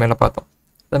அப்படின்னு சொல்லி மேலே பார்த்தோம்.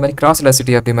 அதே மாதிரி கிராஸ்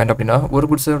எலாஸ்டிசிட்டி ஆஃப் டிமாண்ட் அப்படின்னா ஒரு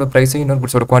குட்ஸோட ப்ரைஸையும் இன்னொரு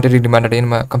குட்ஸோட குவான்டிட்டி டிமாண்டையும்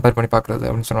நம்ம கம்பேர் பண்ணி பார்க்குறது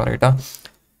அப்படின்னு சொன்னோம், ரைட்டா.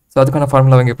 ஸோ அதுக்கான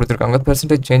ஃபார்முலா இங்கே கொடுத்துருக்காங்க.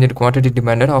 Percentage change in quantity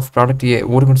demanded of product ஏ.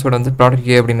 ஒரு குட்ஸோட வந்து ப்ராடக்ட்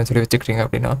ஏ அப்படின்னு சொல்லி வச்சுக்கிறீங்க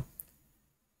அப்படின்னா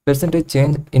percentage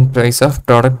change in price of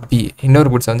product B, இன்னொரு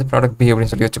குட்ஸ் வந்து ப்ராடக்ட் பி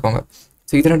அப்படின்னு சொல்லி வச்சுக்கோங்க.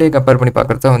 ஸோ இது ரெண்டையும் கம்பேர் பண்ணி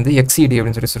பார்க்குறது தான் வந்து எக்ஸிடி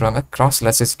அப்படின்னு சொல்லி சொல்லுவாங்க, கிராஸ்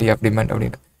எலாஸ்டிசிட்டி ஆஃப் டிமாண்ட்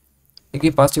அப்படின்னு.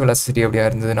 இங்கே பாசிட்டிவ் எலாஸ்டிசிட்டி அப்படியா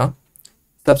இருந்ததுன்னா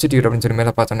சப்ஸ்டிடியூட் அப்படின்னு சொல்லி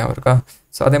மேலே பார்த்தோன்னே இருக்கா.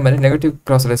 ஸோ அதே மாதிரி நெகட்டிவ்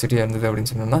கிராஸ் எலாஸ்டிசிட்டியாக இருந்தது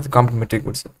அப்படின்னு சொன்னோம்னா அது காம்ப்ளிமெண்ட்ரி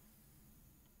குட்ஸ்.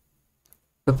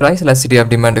 இப்போ ப்ரைஸ் எலாஸ்டிசிட்டி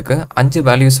ஆஃப் டிமாண்டுக்கு 5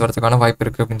 வேல்யூஸ் வரதுக்கான வாய்ப்பு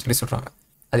இருக்குது அப்படின்னு சொல்லி சொல்கிறாங்க.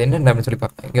 அது என்னென்ன அப்படின்னு சொல்லி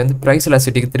பார்க்கலாம். இங்கே வந்து ப்ரைஸ்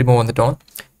எலாஸ்டிசிட்டிக்கு திரும்ப வந்துட்டோம்.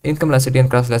 Income elasticity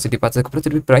and cross elasticity பார்த்ததுக்கப்புறம்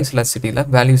திருப்பி ப்ரைஸ் எலாஸ்டிசிட்டியில்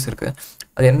வேல்யூஸ் இருக்குது.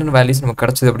 அது என்னென்ன வேல்யூஸ் நமக்கு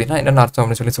கிடச்சிது அப்படின்னா என்னென்ன அர்த்தம்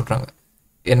அப்படின்னு சொல்லி சொல்கிறாங்க.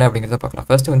 என்ன அப்படிங்கிறத பார்க்கலாம்.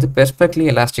 ஃபர்ஸ்ட் வந்து பெர்ஃபெக்ட்லி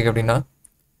எலாஸ்டிக் அப்படின்னா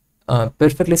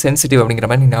பெர்ஃபெக்ட்லி சென்சிட்டிவ் அப்படிங்கிற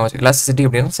மாதிரி நீங்கள் ஞாபகம். எலாஸ்டிசிட்டி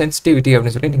அப்படின்னா சென்சிட்டிவிட்டி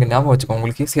அப்படின்னு சொல்லி நீங்கள் ஞாபகம் வச்சுக்கோங்க,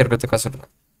 உங்களுக்கு ஈஸியாக இருக்கிறதுக்காக சொல்கிறேன்.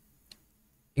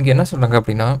 இங்கே என்ன சொல்கிறாங்க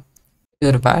அப்படின்னா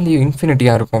இதோட வேல்யூ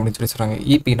இன்ஃபினிட்டியாக இருக்கும் அப்படின்னு சொல்லி சொல்கிறாங்க.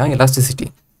 இபினா எலாஸ்டிசிட்டி.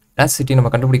 எலாஸ்டிசிட்டி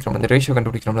நம்ம கண்டுபிடிக்கிறோம், அந்த ரேஷியோ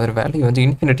கண்டுபிடிக்கிறோம், அதோட வேல்யூ வந்து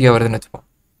இன்ஃபினிட்டியாக வருதுன்னு வச்சுப்போம்.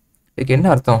 இதுக்கு என்ன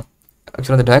அர்த்தம்?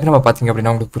 ஆக்சுவலாக அந்த டயக்ராமை பார்த்தீங்க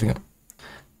அப்படின்னா உங்களுக்கு புரியும்.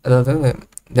 அதாவது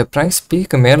இந்த ப்ரைஸ்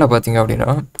பீக்கு மேலே பார்த்தீங்க அப்படின்னா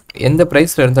எந்த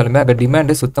ப்ரைஸில் இருந்தாலுமே அங்கே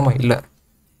டிமாண்டே சுத்தமாக இல்லை.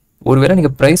 ஒருவேளை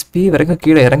நீங்கள் ப்ரைஸ் பி வரைக்கும்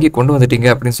கீழே இறங்கி கொண்டு வந்துட்டீங்க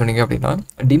அப்படின்னு சொன்னீங்க அப்படின்னா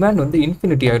டிமாண்ட் வந்து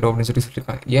இன்ஃபினிட்டி ஆகிடும் அப்படின்னு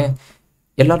சொல்லியிருக்காங்க. ஏன்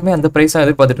எல்லாருமே அந்த ப்ரைஸாக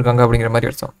எதிர்பார்த்துட்டு இருக்காங்க அப்படிங்கிற மாதிரி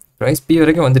அர்த்தம். ப்ரைஸ் பி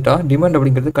வரைக்கும் வந்துட்டா டிமாண்ட்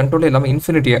அப்படிங்கிறது கண்ட்ரோல் இல்லாமல்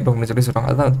இன்ஃபினிட்டி ஆகிடும் அப்படின்னு சொல்லி சொல்கிறாங்க.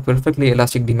 அதுதான் பெர்ஃபெக்ட்லி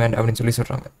எலாஸ்டிக் டிமாண்ட் அப்படின்னு சொல்லி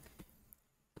சொல்கிறாங்க.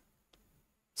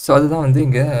 ஸோ அதுதான் வந்து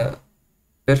இங்கே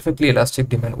பெர்ஃபெக்ட்லி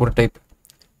எலாஸ்டிக் டிமாண்ட் ஒரு டைப்.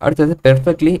 அடுத்தது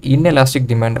பெர்ஃபெக்ட்லி இன்எலாஸ்டிக்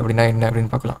டிமாண்ட் அப்படின்னா என்ன அப்படின்னு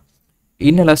பார்க்கலாம்.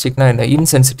 இன்எலாஸ்டிக்னா என்ன?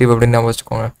 இன்சென்சிட்டிவ் அப்படின்னு நான்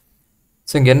வச்சுக்கோங்க.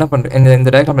 ஸோ இங்கே என்ன பண்ணுறேன்,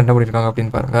 இந்த டயக்ராம் என்ன பண்ணியிருக்காங்க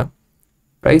அப்படின்னு பாருங்கள்.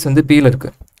 ப்ரைஸ் வந்து பியில்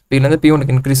இருக்குது. பியிலேருந்து P1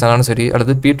 இன்க்ரீஸ் ஆனாலும் சரி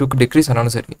அல்லது P2 டிக்ரீஸ்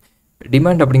ஆனாலும் சரி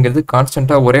டிமாண்ட் அப்படிங்கிறது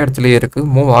கான்ஸ்டண்ட்டாக ஒரே இடத்துலையே இருக்குது,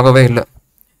 மூவ் ஆகவே இல்லை.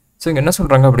 ஸோ இங்கே என்ன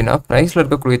சொல்கிறாங்க அப்படின்னா ப்ரைஸில்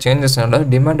இருக்கக்கூடிய சேஞ்சஸ்னால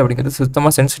டிமாண்ட் அப்படிங்கிறது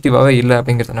சுத்தமாக சென்சிட்டிவாகவே இல்லை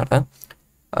அப்படிங்கிறதுனால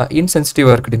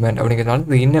இன்சென்சிட்டிவாக இருக்குது டிமாண்ட் அப்படிங்கிறதுனால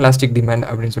இது இன்எலாஸ்டிக் டிமாண்ட்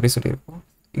அப்படின்னு சொல்லியிருக்கோம்.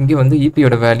 இங்கே வந்து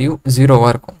இபியோட வேல்யூ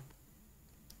 0வாக இருக்கும்.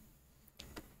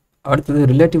 அடுத்தது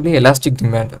relatively elastic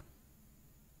demand.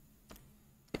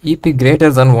 EB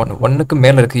greater than 1, 1க்கு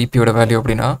மேலே இருக்குது இபியோட வேல்யூ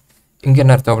அப்படின்னா இங்கே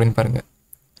என்ன அர்த்தம் அப்படின்னு பாருங்கள்.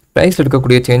 ப்ரைஸில்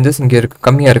இருக்கக்கூடிய சேஞ்சஸ் இங்கே இருக்குது,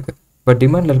 கம்மியாக இருக்குது. பட்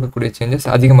டிமாண்டில் இருக்கக்கூடிய சேஞ்சஸ்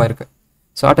அதிகமாக இருக்குது.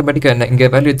 ஸோ ஆட்டோமேட்டிக்காக என்ன, இங்கே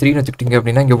வேல்யூ 3ன்னு வச்சுக்கிட்டீங்க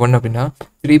அப்படின்னா இங்கே 1 அப்படின்னா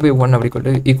 3/1 அப்படி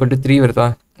ஈக்குவல் டு 3 வருதா,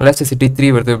 எலாஸ்டிசிட்டி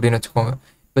 3 வருது அப்படின்னு வச்சுக்கோங்க.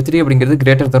 இப்போ 3 அப்படிங்கிறது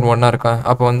கிரேட்டர் தான் 1ஆக இருக்கா,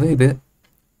 அப்போ வந்து இது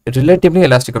ரிலேட்டிவ்லி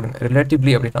எலாஸ்டிக் அப்படிங்க.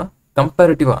 ரிலேட்டிவ்லி அப்படின்னா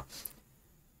கம்பேரிட்டிவாக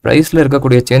ப்ரைஸில்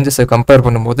இருக்கக்கூடிய சேஞ்சஸை கம்பேர்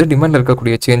பண்ணும்போது டிமாண்டில்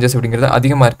இருக்கக்கூடிய சேஞ்சஸ் அப்படிங்கிறது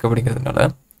அதிகமாக இருக்குது அப்படிங்கிறதுனால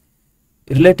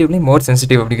ரிலேட்டிவ்லி மோர்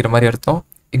சென்சிட்டிவ் அப்படிங்கிற மாதிரி அர்த்தம்.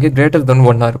 இங்கே கிரேட்டர் தென்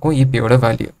 1ஆக இருக்கும் இபியோட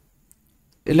வேல்யூ.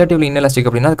 ரிலேட்டிவ்லி இன்எலாஸ்டிக்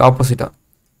அப்படின்னா அதுக்கு ஆப்போசிட்டாக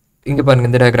இங்கே பாருங்கள்,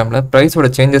 இந்த டயக்ராமில் ப்ரைஸோட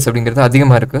சேஞ்சஸ் அப்படிங்கிறது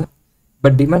அதிகமாக இருக்குது,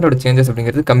 பட் டிமாண்டோட சேஞ்சஸ்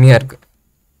அப்படிங்கிறது கம்மியாக இருக்குது.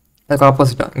 அதுக்கு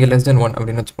ஆப்போசிட்டாக இங்கே லெஸ் தென் 1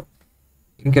 அப்படின்னு வச்சுக்கோங்க.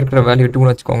 இங்கே இருக்கிற வேல்யூ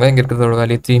 2ன்னு வச்சுக்கோங்க, இங்கே இருக்கிறதோட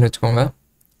வேல்யூ 3ன்னு வச்சுக்கோங்க.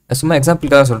 நான் சும்மா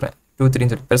எக்ஸாம்பிளுக்காக சொல்கிறேன். 2, 3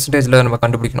 சொல்லி பெர்சன்டேஜில் நம்ம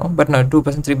கண்டுபிடிக்கணும், பட் நான்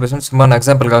 2%, 3% சும்மா நான்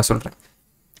எக்ஸாம்பிளுக்காக சொல்கிறேன்.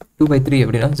 2/3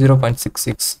 அப்படின்னா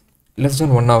 0.66 லெஸ்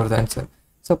தென் 1 ஆகுது ஆன்சர்.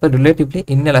 ஸோ அப்போ relatively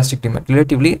inelastic demand,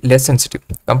 relatively less sensitive,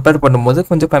 compare பண்ணும்போது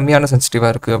கொஞ்சம் கம்மியான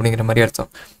சென்சிட்டிவாக இருக்குது அப்படிங்கிற மாதிரி அர்த்தம்.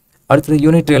 அடுத்தது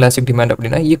யூனிட்ரி எலாஸ்டிக் டிமாண்ட்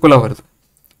அப்படின்னா ஈக்குவலாக வருது.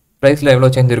 ப்ரைஸில் எவ்வளோ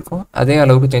சேஞ்ச் இருக்கும் அதே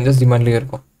அளவுக்கு சேஞ்சஸ் டிமாண்ட்லேயும்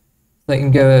இருக்கும். ஸோ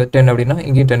இங்கே 10 அப்படின்னா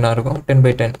இங்கேயும் 10 இருக்கும்.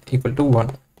 10/10 ஈக்குவல் டு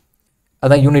 1.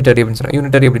 அதான் யூனிட்டரி அப்படின்னு சொல்லுங்கள்.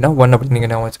 யூனிட்டரி அப்படின்னா 1 அப்படின்னு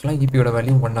நீங்கள் ஞாபகம் வச்சுக்கலாம். இபியோட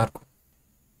வேல்யூ 1 இருக்கும்.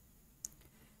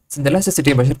 இந்த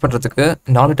எலாஸ்டிசிட்டியை மெஷர் பண்ணுறதுக்கு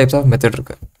 4 டைப்ஸ் ஆஃப் மெத்தட்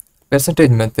இருக்குது.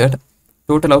 Percentage method,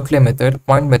 total outlay method,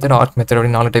 point method, arc method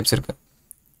அப்படின்னு 4 டைப்ஸ் இருக்குது.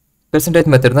 பெர்சன்டேஜ்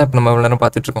மெத்தட் தான் இப்போ நம்ம எவ்வளோ நேரம்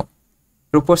பார்த்துட்ருக்கோம்.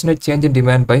 Proportionate change in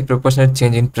demand by proportionate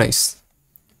change in price.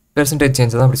 Percentage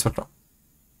change தான் அப்படி சொல்கிறோம்,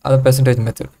 அது பெர்சன்டேஜ்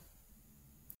மெத்தட்.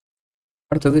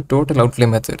 அடுத்தது டோட்டல் அவுட்லே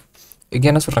மெத்தட். இங்கே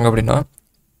என்ன சொல்கிறாங்க அப்படின்னா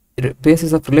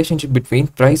basis of relationship between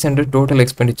price and total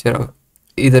expenditure,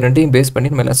 இதை ரெண்டையும் பேஸ் பண்ணி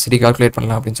நம்ம எலாஸ்டிசிட்டி கால்குலேட்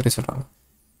பண்ணலாம் அப்படின்னு சொல்லி சொல்கிறாங்க.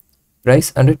 ப்ரைஸ்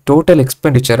அண்ட் டோட்டல்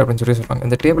எக்ஸ்பெண்டிச்சர் அப்படின்னு சொல்லி சொல்கிறாங்க.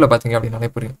 இந்த டேபிளை பார்த்தீங்க அப்படின்னாலே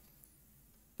புரியும்.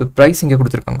 இப்போ ப்ரைஸ் இங்கே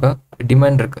கொடுத்துருக்காங்க,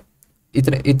 டிமாண்ட் இருக்குது,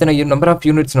 இத்தனை நம்பர் ஆஃப்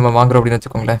யூனிட்ஸ் நம்ம வாங்குறோம் அப்படின்னு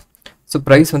வச்சுக்கோங்களேன். ஸோ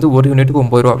ப்ரைஸ் வந்து ஒரு யூனிட்டுக்கு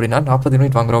 9 ரூபா அப்படின்னா 40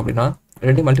 யூனிட் வாங்குறோம் அப்படின்னா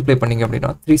 2 மல்டிப்ளை பண்ணிங்க அப்படின்னா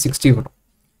 360 வரும்.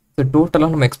 ஸோ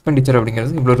டோட்டலாக நம்ம எக்ஸ்பெண்டிச்சர்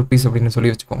அப்படிங்கிறது இவ்வளோ ருபீஸ் அப்படின்னு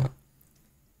சொல்லி வச்சுக்கோங்க.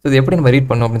 ஸோ இது எப்படி நம்ம ரீட்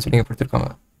பண்ணோம் அப்படின்னு சொல்லி கொடுத்துருக்காங்க.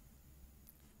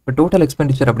 இப்போ டோட்டல்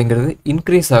எக்ஸ்பெண்டிச்சர் அப்படிங்கிறது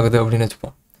இன்க்ரீஸ் ஆகுது அப்படின்னு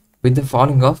வச்சுப்போம். With the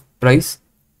falling of price,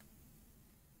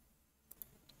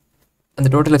 அந்த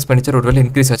டோட்டல் எக்ஸ்பெண்டிச்சர் ஒரு வேலை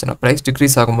இன்க்ரீஸ் ஆச்சுன்னா ப்ரைஸ்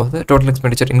டிக்ரீஸ் ஆகும்போது டோட்டல்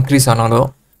எக்ஸ்பெண்டிச்சர் இன்க்ரீஸ் ஆனாலோ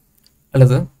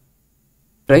அல்லது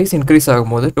ப்ரைஸ் இன்க்ரீஸ்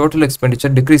ஆகும்போது டோட்டல்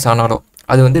எக்ஸ்பெண்டிச்சர் டிக்ரீஸ் ஆனாலோ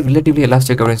அது வந்து ரிலேட்டிவ்லி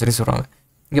எலாஸ்டிக் அப்படின்னு சொல்லி சொல்கிறாங்க.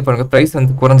 இங்கே பாருங்கள், ப்ரைஸ்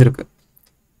வந்து குறைஞ்சிருக்கு,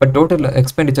 பட் டோட்டல்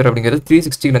எக்ஸ்பெண்டிச்சர் அப்படிங்கிறது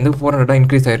 360லேருந்து 400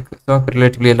 இன்க்ரீஸ் ஆயிருக்கு. ஸோ அப்போ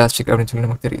ரிலேட்டிவ்லி எலாஸ்டிக் அப்படின்னு சொல்லி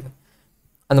நமக்கு தெரியுது.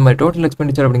 அந்த மாதிரி டோட்டல்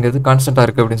எக்ஸ்பெண்டிச்சர் அப்படிங்கிறது கான்ஸ்டன்ட்டாக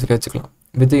இருக்குது அப்படின்னு சொல்லி வச்சுக்கலாம்.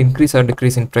 With increase R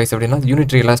decrease in price அப்படின்னா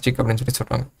யூனிட்ரி எலாஸ்டிக் அப்படின்னு சொல்லி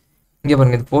சொல்கிறாங்க. இங்கே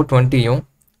பாருங்கள், இது 420யும்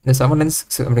இந்த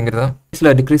 7/6 அப்படிங்கிறத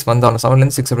ப்ரைஸில் டிக்ரீஸ் வந்தாலும்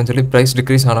 7/6 அப்படின்னு சொல்லி ப்ரைஸ்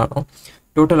டிக்ரீஸ் ஆனாலும்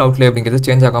டோட்டல் அவுட்லே அப்படிங்கிறது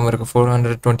சேஞ்ச் ஆகாமல் இருக்குது,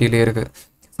 420லே இருக்குது.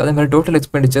 அதே மாதிரி டோட்டல்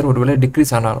எக்ஸ்பெண்டிச்சர் ஒரு வேளை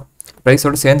டிக்ரீஸ் ஆனாலும்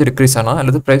ப்ரைஸோட சேர்ந்து டிக்ரீஸ் ஆனால்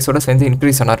அல்லது ப்ரைஸோட சேர்ந்து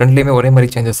இன்க்ரீஸ் ஆனால் ரெண்டுலேயுமே ஒரே மாதிரி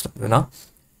சேஞ்சஸ் இருந்ததுன்னா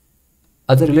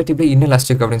அது ரிலேட்டிவ்லி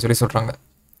இன்எலாஸ்டிக் அப்படின்னு சொல்கிறாங்க.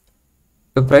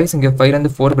 இப்போ ப்ரைஸ் இங்கே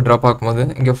 5லேருந்து 4க்கு ட்ராப் ஆகும்போது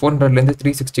இங்கே 400லேருந்து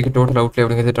 360க்கு டோட்டல் அவுட்லே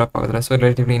அப்படிங்கிறது ட்ராப் ஆகுதுல. ஸோ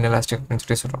ரிலேட்டிவ்லி இன்எலாஸ்டிக்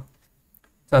அப்படின்னு சொல்கிறோம்.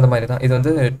 ஸோ அந்த மாதிரி தான் இது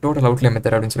வந்து டோட்டல் அவுட்லே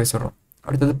மெத்தட் அப்படின்னு சொல்கிறோம்.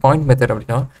 அடுத்தது பாயிண்ட் மெத்தட்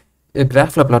அப்படின்னா இது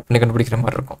கிராஃபில் பிளாட் பண்ணி கண்டுபிடிக்கிற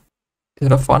மாதிரி இருக்கும்.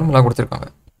 இதில் ஃபார்முலா கொடுத்துருக்காங்க.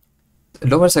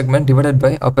 Lower segment divided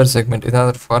by Appar segment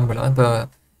இதாவது ஒரு ஃபார்முலா. இப்போ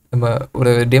நம்ம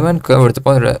ஒரு டிமாண்ட் கர்வ்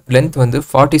எடுத்துப்போம். அதோட லென்த் வந்து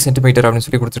 40 சென்டிமீட்டர் அப்படின்னு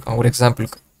சொல்லி கொடுத்துருக்காங்க ஒரு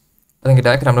எக்ஸாம்பிளுக்கு. அது இங்கே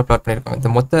டயக்ராமில் பிளாட் பண்ணியிருக்காங்க.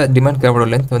 இந்த மொத்த டிமாண்ட் கர்வோட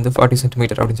லென்த் வந்து 40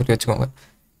 சென்டிமீட்டர் அப்படின்னு சொல்லி வச்சுக்கோங்க.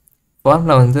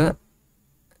 ஃபார்முலா வந்து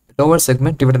lower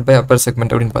segment divided by Appar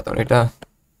segment அப்படின்னு பார்த்தோம் ரைட்டா.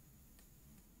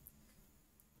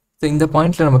 ஸோ இந்த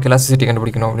பாயிண்ட்டில் நமக்கு எலாஸ்டிசிட்டி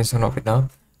கண்டுபிடிக்கணும் அப்படின்னு சொன்னோம் அப்படின்னா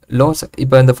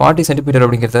இப்போ இந்த 40 சென்டிமீட்டர்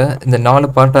அப்படிங்கிறத இந்த 4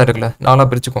 பார்ட்டாக இருக்குல்ல, 4ஆக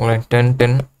பிரிச்சுக்கோங்களேன். 10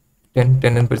 10 10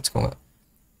 10ன்னு பிரிச்சுக்கோங்க.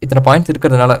 இத்தனை பாயிண்ட்ஸ்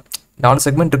இருக்கிறதுனால 4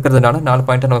 செக்மெண்ட் இருக்கிறதுனால 4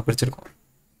 பாயிண்ட்டை நம்ம பிரிச்சிருக்கோம்.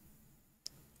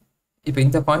 இப்போ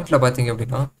இந்த பாயிண்ட்டில் பார்த்தீங்க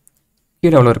அப்படின்னா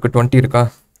கீழே அவ்வளோ இருக்குது 20 இருக்கா,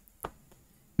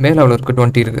 மேலே அவ்வளோ இருக்குது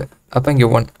 20 இருக்குது. அப்போ இங்கே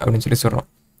 1 அப்படின்னு சொல்லி சொல்கிறோம்.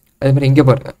 அதேமாதிரி இங்கே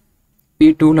பாருங்கள்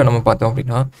P2வில் நம்ம பார்த்தோம்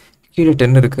அப்படின்னா கீழே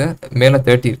 10 இருக்குது, மேலே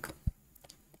 30 இருக்குது.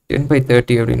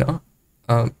 10/30 அப்படின்னா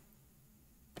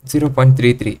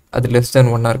 0.33, அது லெஸ் தேன்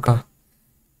 1 இருக்கா.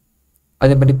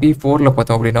 அதே மாதிரி P4ல்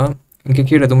பார்த்தோம் அப்படின்னா இங்கே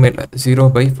கீழே எதுவுமே இல்லை,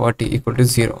 0/40 =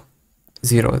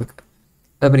 0 இருக்குது.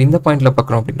 அதே மாதிரி இந்த பாயிண்டில்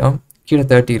பார்க்குறோம் அப்படின்னா கீழே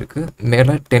 30 இருக்குது,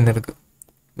 மேலே 10 இருக்குது,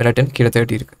 மேலே 10 கீழே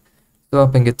 30 இருக்குது. ஸோ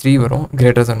அப்போ இங்கே 3 வரும்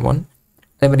 >1.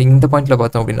 அதே மாதிரி இந்த பாயிண்டில்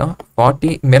பார்த்தோம் அப்படின்னா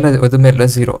 40 மேலே எதுவுமே இல்லை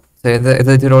 0. ஸோ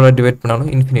எதை 0வில் டிவைட் பண்ணாலும்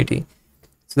இன்ஃபினிட்டி.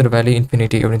 ஸோ இதோட வேல்யூ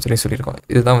இன்ஃபினிட்டி அப்படின்னு சொல்லியிருக்கோம்.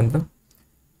 இதுதான் வந்து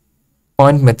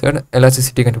பாயிண்ட் மெத்தட்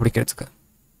எலாஸ்டிசிட்டி கண்டுபிடிக்கிறதுக்கு.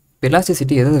 இப்போ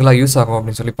எலாஸ்டிசிட்டி எதுலாம் யூஸ் ஆகும்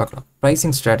அப்படின்னு சொல்லி பார்க்கலாம்.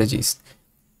 Pricing strategies.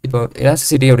 இப்போ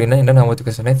எலாஸ்டிசிட்டி அப்படின்னா என்ன நான்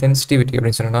ஒத்துக்க சொன்னேன், சென்சிட்டிவிட்டி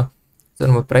அப்படின்னு சொன்னால் ஸோ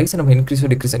நம்ம ப்ரைஸை நம்ம இன்க்ரீஸோ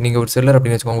டிக்ரீஸ் நீங்கள் ஒரு செல்லர்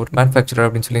அப்படின்னு வச்சுக்கோங்க, ஒரு மேனுஃபேக்சரர்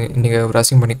அப்படின்னு சொல்லி நீங்கள் ஒரு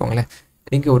அசியூம் பண்ணிக்கோங்களேன்.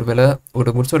 நீங்கள் ஒரு வேலை ஒரு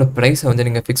குட்ஸோட ப்ரைஸை வந்து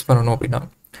நீங்கள் ஃபிக்ஸ் பண்ணணும் அப்படின்னா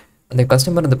அந்த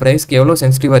கஸ்டமர் அந்த ப்ரைஸ்க்கு எவ்வளோ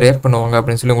சென்சிட்டிவாக ரியாக்ட் பண்ணுவாங்க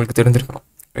அப்படின்னு சொல்லி உங்களுக்கு தெரிஞ்சிருக்கணும்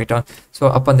ரைட்டா. ஸோ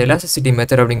அப்போ அந்த எலாஸ்டிசிட்டி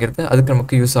மெத்தட் அப்படிங்கிறது அதுக்கு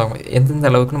நமக்கு யூஸ் ஆகும். எந்தெந்த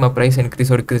அளவுக்கு நம்ம ப்ரைஸ்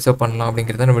இன்க்ரீஸோ டிக்ரீஸோ பண்ணலாம்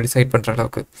அப்படிங்கிறத நம்ம டிசைட் பண்ணுற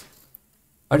அளவுக்கு.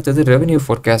 அடுத்தது ரெவன்யூ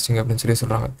ஃபோர்காஸ்டிங் அப்படின்னு சொல்லி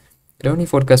சொல்கிறாங்க. ரெவன்யூ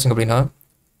ஃபோர்காஸ்டிங் அப்படின்னா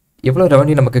எவ்வளோ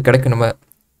ரெவன்யூ நமக்கு கிடைக்கும், நம்ம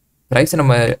ப்ரைஸை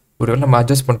நம்ம ஒரு வேளை நம்ம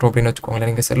அட்ஜஸ்ட் பண்ணுறோம் அப்படின்னு வச்சுக்கோங்களேன்.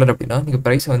 நீங்கள் செல்லர் அப்படின்னா நீங்கள்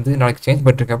ப்ரைஸை வந்து நாளைக்கு சேஞ்ச்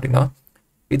பண்ணிருக்கேன் அப்படின்னா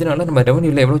இதனால நம்ம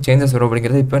ரெவன்யூவில் எவ்வளோ சேஞ்சஸ் வரும்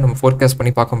அப்படிங்கிறத இப்போ நம்ம ஃபோர்காஸ்ட்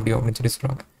பண்ணி பார்க்க முடியும் அப்படின்னு சொல்லி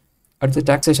சொல்கிறாங்க. அடுத்து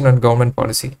டாக்ஸேஷன் அண்ட் கவர்மெண்ட்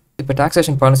பாலிசி. இப்போ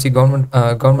டாக்ஸேஷன் பாலிசி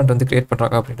கவர்மெண்ட் வந்து கிரியேட்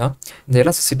பண்ணுறாங்க அப்படின்னா இந்த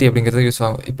எலாஸ்டிசிட்டி அப்படிங்கிறது யூஸ்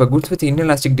ஆகும். இப்போ குட்ஸ் வித்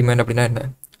இன்எலாஸ்டிக் டிமாண்ட் அப்படின்னா என்ன,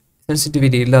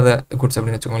 சென்சிட்டிவிட்டி இல்லாத குட்ஸ்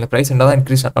அப்படின்னு வச்சுக்கோங்களேன். ப்ரைஸ் என்ன தான்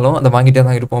இன்க்ரீஸ் ஆனாலும் அதை வாங்கிட்டே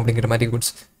தான் இருப்போம் அப்படிங்கிற மாதிரி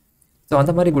குட்ஸ். ஸோ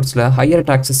அந்த மாதிரி குட்ஸில் ஹையர்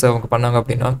டாக்ஸஸ் அவங்க பண்ணாங்க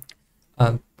அப்படின்னா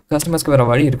கஸ்டமர்ஸ்க்கு வேறு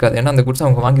வழி இருக்காது. ஏன்னா அந்த குட்ஸ்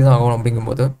அவங்க வாங்கி தான் ஆகணும்.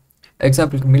 அப்படிங்கும்போது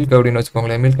எக்ஸாம்பிளுக்கு மில்க் அப்படின்னு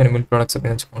வச்சுக்கோங்களேன், மில்க் அண்ட் மில்க் ப்ராடக்ட்ஸ்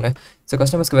அப்படின்னு வச்சுக்கோங்களேன். ஸோ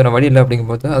கஸ்டமர்ஸ்க்கு வேறு வழி இல்லை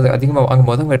அப்படிங்கும்போது அது அதிகமாக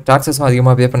வாங்கும்போது அவங்க டாக்ஸஸும்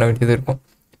அதிகமாக பே பண்ண வேண்டியது இருக்கும்.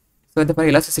 ஸோ இந்த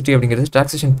மாதிரி எலாஸ்டிசிட்டி அப்படிங்கிறது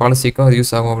டாக்ஸேஷன் பாலிசிக்கும் அது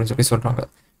யூஸ் ஆகும் அப்படின்னு சொல்லி சொல்கிறாங்க.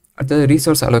 அடுத்தது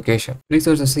ரிசோர்ஸ் அலோகேஷன்.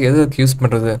 ரிசோர்ஸஸ் எதுக்கு யூஸ்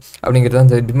பண்ணுறது அப்படிங்கிறது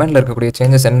அந்த டிமாண்டில் இருக்கக்கூடிய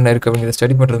சேஞ்சஸ் என்னென்ன இருக்குது அப்படிங்கிறத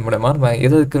ஸ்டடி பண்ணுறது மூலமாக நம்ம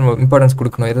எதுக்கு நம்ம இம்பார்ட்டன்ஸ்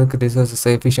கொடுக்கணும், எதுக்கு ரிசோர்ஸஸ்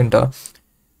எஃபிஷியண்ட்டாக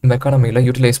நம்ம எக்கானமியில்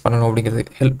யூட்டிலைஸ் பண்ணணும் அப்படிங்கிறது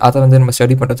அதை வந்து நம்ம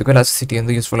ஸ்டடி பண்ணுறதுக்கு எலாஸ்டிசிட்டி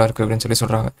வந்து யூஸ்ஃபுல்லாக இருக்குது அப்படின்னு சொல்லி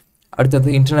சொல்கிறாங்க.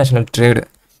 அடுத்தது இன்டர்நேஷனல் ட்ரேடு.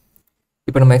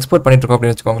 இப்போ நம்ம எக்ஸ்போர்ட் பண்ணிட்டுருக்கோம்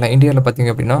அப்படின்னு வச்சுக்கோங்களேன். இந்தியாவில்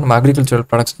பார்த்திங்க அப்படின்னா நம்ம அக்ரிகல்ச்சரல்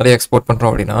ப்ராடக்ட்ஸ் நிறைய எக்ஸ்போர்ட்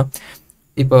பண்ணுறோம் அப்படின்னா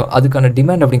இப்போ அதுக்கான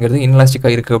டிமாண்ட் அப்படிங்கிறது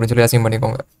இன்எலாஸ்டிக்காக இருக்குது அப்படின்னு சொல்லி அசியூம்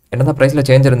பண்ணிக்கோங்க. என்ன தான் ப்ரைஸில்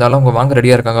சேஞ்ச் இருந்தாலும் அவங்க வாங்க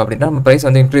ரெடியாக இருக்காங்க அப்படின்னா நம்ம ப்ரைஸ்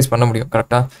வந்து இன்க்ரீஸ் பண்ண முடியும்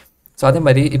கரெக்டாக. ஸோ அதே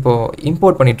மாதிரி இப்போது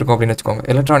இம்போர்ட் பண்ணிட்டுருக்கோம் அப்படின்னு வச்சுக்கோங்க.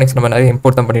 எலக்ட்ரானிக்ஸ் நம்ம நிறைய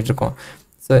இம்போர்ட் தான் பண்ணிட்டுருக்கோம்.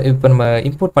 ஸோ இப்போ நம்ம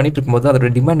இம்போர்ட் பண்ணிட்டு இருக்கும்போது அதோட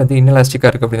டிமாண்ட் வந்து இன்எலாஸ்டிக்காக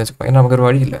இருக்குது அப்படின்னு வச்சுக்கோங்க. ஏன்னா நமக்கு ஒரு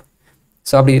வழி இல்லை.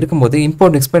 ஸோ அப்படி இருக்கும்போது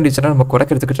இம்போர்ட் எக்ஸ்பெண்டிச்சரை நம்ம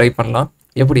குறைக்கிறதுக்கு ட்ரை பண்ணலாம்.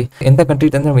 எப்படி, எந்த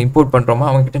கண்ட்ரிலேருந்து நம்ம இம்போர்ட் பண்ணுறோமோ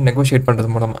அவங்ககிட்ட நெகோஷியேட் பண்ணுறது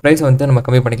மூலமாக ப்ரைஸ் வந்து நம்ம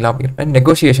கம்மி பண்ணிக்கலாம் அப்படிங்கிற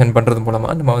நெகோஷியேஷன் பண்ணுறது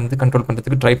மூலமாக நம்ம வந்து கண்ட்ரோல்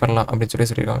பண்ணுறதுக்கு ட்ரை பண்ணலாம் அப்படின்னு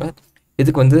சொல்லியிருக்காங்க.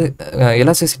 இதுக்கு வந்து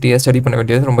எலாஸ்டிசிட்டியை ஸ்டடி பண்ண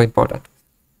வேண்டியது ரொம்ப இம்பார்ட்டன்ட்.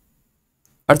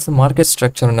 அடுத்து மார்க்கெட்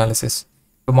ஸ்ட்ரக்சர் அனாலிசிஸ்.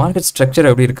 இப்போ மார்க்கெட் ஸ்ட்ரக்சர்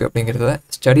எப்படி இருக்குது அப்படிங்கிறத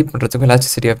ஸ்டடி பண்ணுறதுக்கு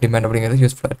எலாஸ்டிசிட்டி ஆஃப் டிமாண்ட் அப்படிங்கிறது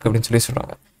யூஸ்ஃபுல்லாக இருக்குது அப்படின்னு சொல்லி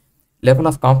சொல்கிறாங்க. லெவல்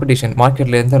ஆஃப் காம்படிஷன்,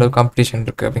 மார்க்கெட்டில் எந்த அளவு காம்படிஷன்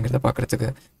இருக்குது அப்படிங்கிறத பார்க்குறதுக்கு.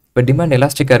 இப்போ டிமாண்ட்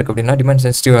எலாஸ்டிக்காக இருக்குது அப்படின்னா டிமாண்ட்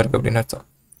சென்சிட்டிவாக இருக்குது அப்படின்னு அர்த்தம்.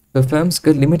 இப்போ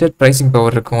ஃபேர்ம்ஸ்க்கு லிமிடெட் ப்ரைசிங்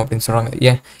பவர் இருக்கும் அப்படின்னு சொல்கிறாங்க.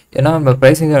 ஏன்னா நம்ம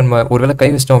ப்ரைஸிங்கை நம்ம ஒரு வேளை கை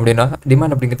வச்சிட்டோம் அப்படின்னா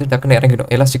டிமாண்ட் அப்படிங்கிறது டக்குன்னு இறங்கிடும்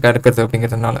எலாஸ்டிக்காக இருக்கிறது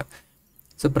அப்படிங்கிறதுனால.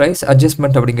 ஸோ ப்ரைஸ்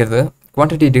அட்ஜஸ்ட்மெண்ட் அப்படிங்கிறது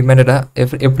குவான்டிட்டி டிமாண்டை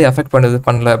எப்படி அஃபெக்ட்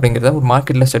பண்ணல அப்படிங்கிறத ஒரு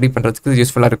மார்க்கெட்டில் ஸ்டடி பண்ணுறதுக்கு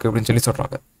யூஸ்ஃபுல்லாக இருக்குது அப்படின்னு சொல்லி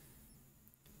சொல்கிறாங்க.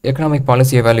 Economic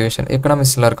policy evaluation.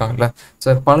 எக்கனாமிக்ஸ்லாம் இருக்காங்கல்ல,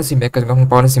 ஸோ பாலிசி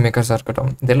மேக்கர்ஸாக இருக்கட்டும்,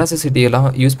 இந்த எலாஸ்டிசிட்டியெல்லாம்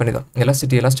யூஸ் பண்ணி தான்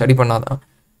எலாஸ்டிசிட்டியெல்லாம் ஸ்டடி பண்ணால் தான்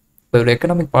இப்போ ஒரு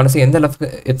எக்கனாமிக் பாலிசி எந்த அளவுக்கு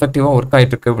எஃபெக்டிவாக ஒர்க்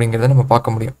ஆகிட்டு இருக்குது அப்படிங்கிறத நம்ம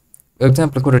பார்க்க முடியும்.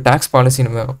 எக்ஸாம்பிளுக்கு ஒரு டேக்ஸ் பாலிசி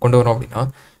நம்ம கொண்டு வரோம் அப்படின்னா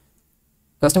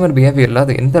கஸ்டமர் பிஹேவியரில்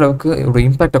அது எந்த அளவுக்கு ஒரு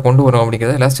இம்பாக்டை கொண்டு வரும்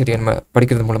அப்படிங்கிறத எலாஸ்டிசிட்டியை நம்ம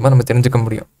படிக்கிறது மூலமாக நம்ம தெரிஞ்சுக்க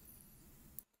முடியும்.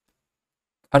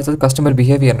 அடுத்தது கன்சியூமர்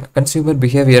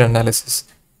பிஹேவியர் அனாலிசிஸ்.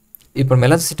 இப்போ நம்ம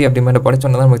எலாஸ்டிசிட்டி ஆஃப் டிமாண்டை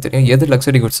படிச்சோன்னா தான் நமக்கு தெரியும் எது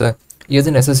லக்ஸரி குட்ஸு, எது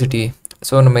நெசசிட்டி.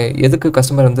 ஸோ நம்ம எதுக்கு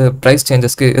கஸ்டமர் வந்து ப்ரைஸ்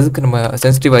சேஞ்சஸ்க்கு எதுக்கு நம்ம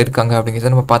சென்சிட்டிவாக இருக்காங்க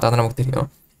அப்படிங்கிறத நம்ம பார்த்தா தான் நமக்கு தெரியும்.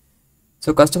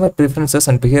 So customer preferences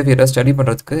and பிஹேவியரை study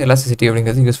பண்ணுறதுக்கு எலாஸ்டிசிட்டி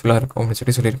அப்படிங்கிறது யூஸ்ஃபுல்லாக இருக்கும்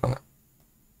அப்படின்னு சொல்லியிருக்காங்க.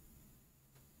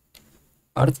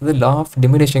 அடுத்தது law of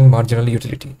diminishing marginal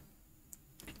utility.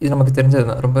 இது நமக்கு தெரிஞ்சது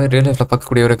தான், ரொம்ப ரியல் லைஃப்பில்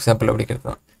பார்க்கக்கூடிய ஒரு எக்ஸாம்பிள் அப்படிங்கிறது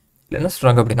தான். இல்லை என்ன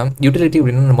சொல்கிறாங்க அப்படின்னா, யூட்டிலிட்டி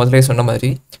அப்படின்னா நம்ம முதலே சொன்ன மாதிரி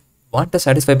வாண்ட்டை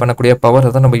சாட்டிஸ்ஃபை பண்ணக்கூடிய பவரை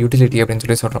தான் நம்ம யூட்டிலிட்டி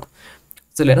அப்படின்னு சொல்கிறோம்.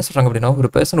 இதில் என்ன சொல்கிறாங்க அப்படின்னா, ஒரு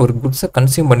பர்சன் ஒரு குட்ஸை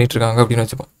கன்சியூம் பண்ணிட்டு இருக்காங்க அப்படின்னு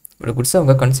வச்சுப்போம். ஒரு குட்ஸை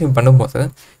அவங்க கன்சியூம் பண்ணும்போது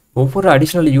ஒவ்வொரு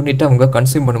அடிஷ்னல் யூனிட்டை அவங்க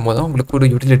கன்சியூம் பண்ணும்போது அவங்களுக்கு ஒரு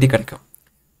யூட்டிலிட்டி கிடைக்கும்.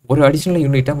 ஒரு அடிஷ்னல்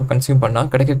யூனிட்டை அவங்க கன்சியூம் பண்ணால்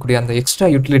கிடைக்கக்கூடிய அந்த எக்ஸ்ட்ரா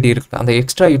யூட்டிலிட்டி இருக்குது, அந்த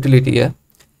எக்ஸ்ட்ரா யூட்டிலிட்டியை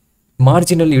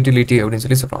மார்ஜினல் யூட்டிலிட்டி அப்படின்னு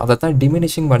சொல்கிறோம். அதை தான்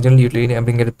டிமினிஷிங் மார்ஜினல் யூட்டிலிட்டி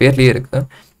அப்படிங்கிற பேர்லேயே இருக்குது.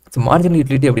 ஸோ மார்ஜினல்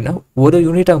யூட்டிலிட்டி அப்படின்னா ஒரு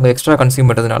யூனிட் அவங்க எக்ஸ்ட்ரா கன்சியூம்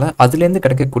பண்ணுறதுனால அதுலேருந்து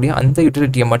கிடைக்கக்கூடிய அந்த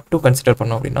யூட்டிலிட்டியை மட்டும் கன்சிடர்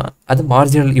பண்ணோம் அப்படின்னா அது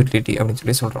மார்ஜினல் யூட்டிலிட்டி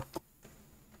அப்படின்னு சொல்கிறோம்.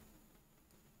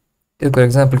 இதுக்கு ஒரு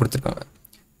எக்ஸாம்பிள் கொடுத்துருக்காங்க.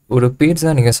 ஒரு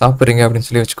பீட்ஸா நீங்கள் சாப்பிட்றீங்க அப்படின்னு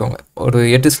சொல்லி வச்சுக்கோங்க. ஒரு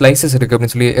 8 ஸ்லைசஸ் இருக்குது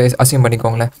அப்படின்னு சொல்லி அசியூம்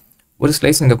பண்ணிக்கோங்களேன். ஒரு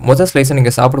ஸ்லைஸ் நீங்கள் முதல் ஸ்லைஸை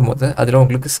நீங்கள் சாப்பிடும்போது அதில்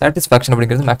உங்களுக்கு சாட்டிஸ்ஃபேக்ஷன்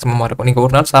அப்படிங்கிறது மேக்ஸிமமாக இருக்கும். நீங்கள்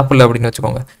ஒரு நாள் சாப்பிடல அப்படின்னு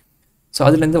வச்சுக்கோங்க. ஸோ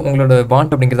அதுலேருந்து உங்களோட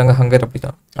வாண்ட் அப்படிங்கிறதாங்க ஹங்கர் அப்படி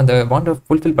தான். அந்த வாண்டை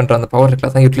ஃபுல்ஃபில் பண்ணுற அந்த பவர்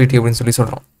இருக்கிறது தான் யூட்டிலிட்டி அப்படின்னு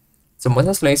சொல்கிறோம். ஸோ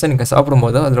முதல் ஸ்லைஸை நீங்கள்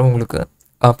சாப்பிடும்போது அதில் உங்களுக்கு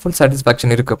ஃபுல்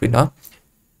சாட்டிஸ்ஃபேக்ஷன் இருக்குது அப்படின்னா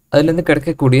அதுலேருந்து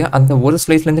கிடைக்கக்கூடிய அந்த ஒரு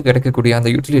ஸ்லைஸ்லேருந்து கிடைக்கக்கூடிய அந்த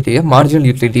யூட்டிலிட்டியை மார்ஜினல்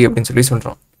யூட்டிலிட்டி அப்படின்னு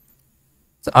சொல்கிறோம்.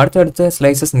 ஸோ அடுத்தடுத்த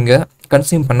ஸ்லைசஸ் நீங்கள்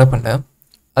கன்சியூம் பண்ண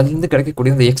அதுலேருந்து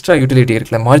கிடைக்கக்கூடிய அந்த எக்ஸ்ட்ரா யூட்டிலிட்டி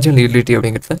இருக்குல்ல, மார்ஜினல் யூட்டிலிட்டி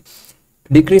அப்படிங்கிறது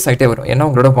டிக்ரீஸ் ஆகிட்டே வரும். ஏன்னா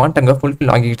உங்களோட வாண்ட் அங்கே ஃபுல்ஃபில்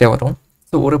ஆகிக்கிட்டே வரும்.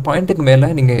 ஸோ ஒரு பாயிண்ட்டுக்கு மேலே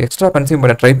நீங்கள் எக்ஸ்ட்ரா கன்சியூம்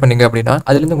பண்ண ட்ரை பண்ணிங்க அப்படின்னா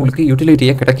அதுலேருந்து உங்களுக்கு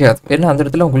யூட்டிலிட்டியே கிடைக்காது. ஏன்னா அந்த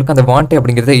இடத்துல உங்களுக்கு அந்த வாண்ட்டே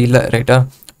அப்படிங்கிறதே இல்லை, ரைட்டா?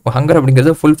 ஹங்கர்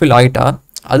அப்படிங்கிறது ஃபுல்ஃபில் ஆகிட்டா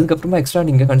அதுக்கப்புறமா எக்ஸ்ட்ரா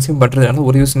நீங்கள் கன்சியூம் பண்ணுறதுனால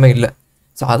ஒரு யூஸுமே இல்லை.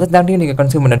 ஸோ அதை தாண்டியும் நீங்கள்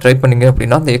கன்சியூம் பண்ண ட்ரை பண்ணிங்க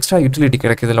அப்படின்னா அந்த எக்ஸ்ட்ரா யூட்டிலிட்டி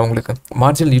கிடைக்குதுல்ல உங்களுக்கு,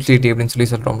 மார்ஜினல் யூட்டிலிட்டி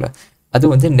அப்படின்னு சொல்கிறோம்ல, அது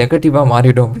வந்து நெகட்டிவாக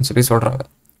மாறிடும் அப்படின்னு சொல்கிறாங்க.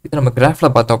 இது நம்ம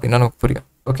கிராஃபில் பார்த்தோம் அப்படின்னா நமக்கு புரியும்.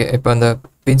 ஓகே, இப்போ அந்த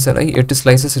பீட்சாவில் 8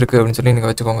 ஸ்லைசஸ் இருக்குது அப்படின்னு சொல்லி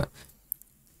நீங்கள் வச்சுக்கோங்க.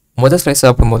 முதல் ஸ்லைஸ்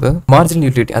சாப்பிடும்போது மார்ஜினல்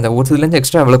யூட்டிலிட்டி அந்த ஒரு இதுலேருந்து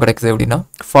எக்ஸ்ட்ரா எவ்வளோ கிடைக்குது அப்படின்னா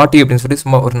 40 அப்படின்னு சொல்லி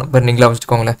சும்மா ஒரு நம்பர் நீங்களாக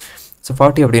வச்சுக்கோங்களேன். ஸோ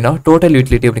 40 அப்படின்னா டோட்டல்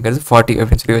யூட்டிலிட்டி அப்படிங்கிறது 40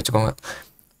 அப்படின்னு சொல்லி வச்சுக்கோங்க.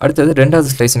 அடுத்தது ரெண்டாவது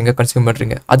ஸ்லைஸ் நீங்கள் கன்சியூம்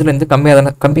பண்ணுறீங்க, அதுலேருந்து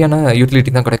கம்மியான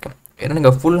யூட்டிலிட்டி தான் கிடைக்கும். ஏன்னா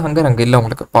நீங்கள் ஃபுல் ஹங்கர் அங்கே இல்லை,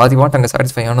 உங்களுக்கு பாதி வாட் அங்கே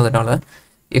சாட்டிஸ்ஃபை ஆனதுனால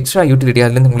எக்ஸ்ட்ரா யூட்டிலிட்டி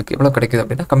அதுலேருந்து உங்களுக்கு எவ்வளோ கிடைக்குது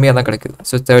அப்படின்னா கம்மியாக தான் கிடைக்குது.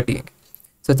 ஸோ 30.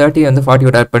 ஸோ 30 வந்து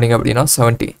 40 ஆட் பண்ணிங்க அப்படின்னா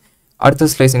 70. அடுத்த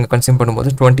ஸ்லைஸ் நீங்கள் கன்சியூம் பண்ணும்போது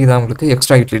 20 தான் உங்களுக்கு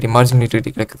எக்ஸ்ட்ரா யூட்டிலிட்டி மார்ஜினல்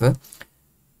யூட்டிலிட்டி கிடைக்குது.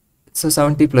 ஸோ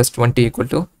 70 + 20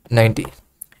 = 90.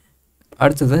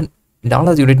 அடுத்தது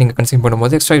 4வது யூனிட் நீங்கள் கன்சியூம்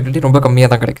பண்ணும்போது எக்ஸ்ட்ரா யூட்டிலிட்டி ரொம்ப கம்மியாக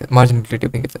தான் கிடைக்குது, மார்ஜினல் யூட்டிலிட்டி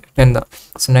அப்படிங்கிறது 10 தான்.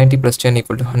 ஸோ 90 + 10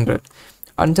 = 100.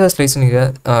 5வது ஸ்லைஸ்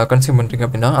நீங்கள் கன்சியூம் பண்ணுறீங்க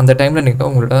அப்படின்னா அந்த டைமில் நீங்கள்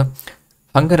உங்களோட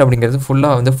ஹங்கர் அப்படிங்கிறது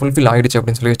ஃபுல்லாக வந்து ஃபுல்ஃபில் ஆகிடுச்சு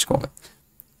அப்படின்னு சொல்லி வச்சுக்கோங்க.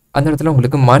 அந்த இடத்துல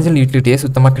உங்களுக்கு மார்ஜினல் யூட்டிலிட்டியே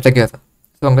சுத்தமாக கிடைக்காது.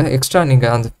 ஸோ அங்கே எக்ஸ்ட்ரா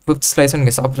நீங்கள் அந்த 5th ஸ்லைஸை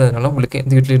நீங்கள் சாப்பிட்றதுனால உங்களுக்கு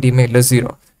எந்த யூட்டிலிட்டியுமே இல்லை,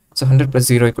 0. ஸோ 100 +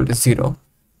 0 = 0.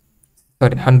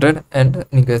 சாரி 100. அண்ட்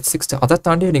நீங்கள் 6th அதை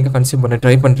தாண்டி நீங்கள் கன்சியூம் பண்ண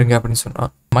ட்ரை பண்ணுறீங்க அப்படின்னு சொன்னால்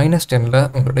 -10ல்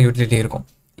உங்களோட யூட்டிலிட்டி இருக்கும்.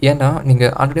 ஏன்னா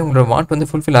நீங்கள் ஆல்ரெடி உங்களோட வாண்ட் வந்து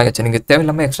ஃபுல்ஃபில் ஆகிடுச்சு, நீங்கள்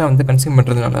தேவையில்லாமல் எக்ஸ்ட்ரா வந்து கன்சியூம்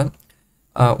பண்ணுறதுனால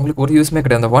உங்களுக்கு ஒரு யூஸ்மே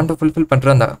கிடையாது, அந்த வாண்டை ஃபுல்ஃபில் பண்ணுற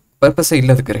அந்த பர்பஸே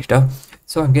இல்லை அதுக்கு, ரைட்டா?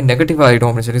 ஸோ அங்கே நெகட்டிவ் ஆகிடும்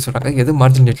அப்படின்னு சொல்கிறாங்க. எது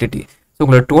மார்ஜினல் யூட்டிலிட்டி. ஸோ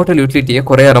உங்களோட டோட்டல் யூட்டிலிட்டியே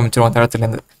குறைய ஆரம்பிச்சிடும் அந்த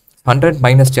இடத்துலேருந்து. 100 -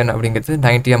 10 அப்படிங்கிறது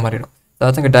 90 மாறிடும்.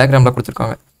 அதாவது இங்கே டயக்ராமில்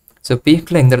கொடுத்துருக்காங்க. ஸோ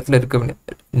பீக்கில் இந்த இடத்துல இருக்குது,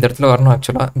 இந்த இடத்துல வரணும்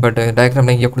ஆக்சுவலாக, பட்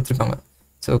டயக்ராமில் இங்கே கொடுத்துருக்காங்க.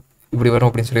 ஸோ இப்படி வரும்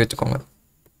அப்படின்னு சொல்லி வச்சுக்கோங்க.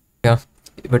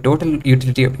 இப்போ டோட்டல்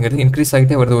யூட்டிலிட்டி அப்படிங்கிறது இன்க்ரீஸ்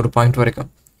ஆகிட்டே வருது ஒரு பாயிண்ட்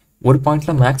வரைக்கும். ஒரு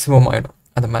பாயிண்ட்டில் மேக்ஸிமம் ஆகிடும்.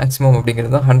 அந்த மேக்ஸிமம்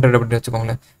அப்படிங்கிறது தான் 100 அப்படின்னு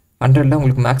வச்சுக்கோங்களேன். 100ல்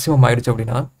உங்களுக்கு மேக்ஸிமம் ஆகிடுச்சு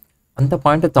அப்படின்னா அந்த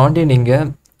பாயிண்ட்டை தாண்டி நீங்கள்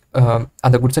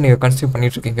அந்த குட்ஸை நீங்கள் கன்சியூம்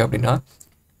பண்ணிகிட்ருக்கீங்க அப்படின்னா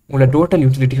உங்களோட டோட்டல்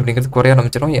யூட்டிலிட்டி அப்படிங்கிறது குறைய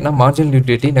ஆரம்பிச்சிடும். ஏன்னா மார்ஜினல்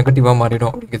யூட்டிலிட்டி நெகட்டிவாக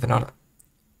மாறிடும் அப்படிங்கிறதுனால.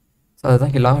 ஸோ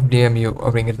அதுதான் லா ஆஃப் டிஎம்யூ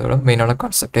அப்படிங்கிறதோட மெயினான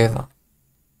கான்செப்டே தான்.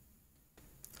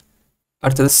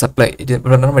 அடுத்தது சப்ளை. இது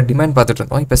நம்ம டிமாண்ட் பார்த்துட்டு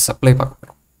இருந்தோம், இப்போ சப்ளை பார்க்க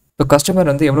போகிறோம். இப்போ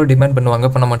கஸ்டமர் வந்து எவ்வளோ டிமாண்ட் பண்ணுவாங்க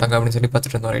பண்ண மாட்டாங்க அப்படின்னு சொல்லி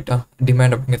பார்த்துட்டு இருந்தோம், ரைட்டா?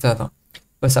 டிமாண்ட் அப்படிங்கிறது அதான்.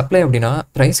 இப்போ சப்ளை அப்படின்னா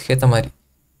ப்ரைஸ்க்கு ஏற்ற மாதிரி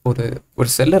ஒரு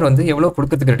செல்லர் வந்து எவ்வளோ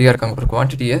கொடுக்கறதுக்கு ரெடியாக இருக்காங்க, ஒரு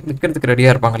குவான்டிட்டியை விற்கிறதுக்கு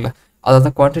ரெடியாக இருப்பாங்கல்ல, அதாவது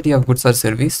quantity of goods R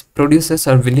service producers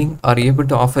are willing are able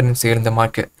to offer in sale இந்த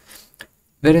மார்க்கெட்.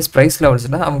 வேரியஸ் ப்ரைஸ்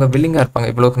லெவல்ஸில் அவங்க வில்லிங்காக இருப்பாங்க,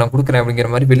 இவ்வளோக்கு நான் கொடுக்குறேன் அப்படிங்கிற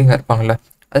மாதிரி வில்லிங்காக இருப்பாங்கல்ல,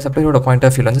 அது சப்ளையோட பாயிண்ட்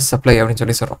ஆஃப் வியூ வந்து சப்ளை அப்படின்னு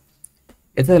சொல்லி சொல்கிறோம்.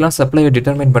 இதெல்லாம் சப்ளையை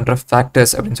டிட்டர்மைன் பண்ணுற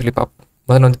ஃபேக்டர்ஸ் அப்படின்னு சொல்லி பார்ப்போம்.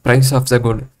 முதல்ல வந்து ப்ரைஸ் ஆஃப் த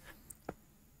குட்.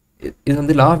 இது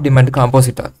வந்து லா ஆஃப் டிமாண்டுக்கு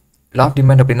ஆப்போசிட்டாக. லா ஆஃப்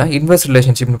டிமாண்ட் அப்படின்னா இன்வெர்ஸ்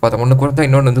ரிலேஷன்ஷிப்னு பார்த்தோம், ஒன்று கூட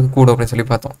இன்னொன்று வந்து கூட அப்படின்னு சொல்லி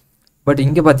பார்த்தோம். பட்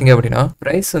இங்கே பார்த்தீங்க அப்படின்னா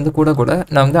ப்ரைஸ் வந்து கூட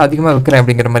நான் வந்து அதிகமாக விற்கிறேன்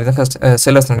அப்படிங்கிற மாதிரி தான்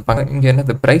செல்லர்ஸ் நினைப்பாங்க. இங்கே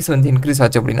என்ன ப்ரைஸ் வந்து இன்க்ரீஸ்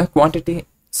ஆச்சு அப்படின்னா குவான்டிட்டி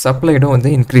சப்ளைடும் வந்து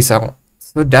இன்க்ரீஸ் ஆகும்.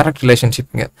 So direct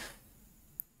ரிலேஷன்ஷிப்புங்க.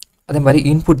 அதே மாதிரி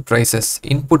இன்புட் ப்ரைஸஸ்.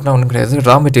 இன்புட்னா ஒன்றும் கிடையாது,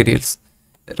 ரா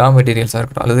மெட்டீரியல்ஸாக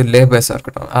இருக்கட்டும் அல்லது லேபர்ஸாக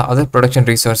இருக்கட்டும், அதர் ப்ரொடக்ஷன்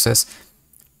ரிசோர்ஸஸ்,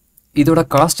 இதோட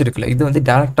காஸ்ட் இருக்குல்ல, இது வந்து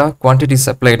டேரெக்டாக குவான்டிட்டி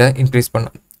சப்ளைடை இன்க்ரீஸ்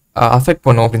பண்ணும், அஃபெக்ட்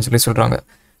பண்ணும் அப்படின்னு சொல்கிறாங்க.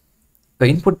 இப்போ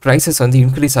இன்புட் ப்ரைஸஸ் வந்து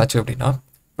இன்க்ரீஸ் ஆச்சு அப்படின்னா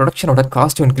ப்ரொடக்ஷனோட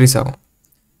காஸ்ட்டும் இன்க்ரீஸ் ஆகும்.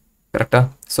 கரெக்டாக?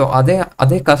 ஸோ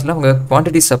அதே காஸ்ட்டில் அவங்க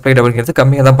குவான்டிட்டி சப்ளைடு அப்படிங்கிறது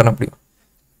கம்மியாக தான் பண்ண முடியும்.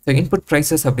 ஸோ இன்புட்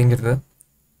ப்ரைஸஸ் அப்படிங்கிறது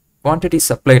குவான்டிட்டி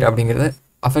சப்ளைடு அப்படிங்கிறத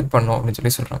அஃபெக்ட் பண்ணும்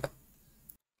அப்படின்னு சொல்கிறாங்க.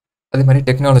 அதே மாதிரி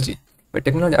டெக்னாலஜி,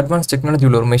 இப்போ அட்வான்ஸ் டெக்னாலஜி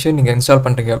உள்ள ஒரு மிஷின் நீங்கள் இன்ஸ்டால்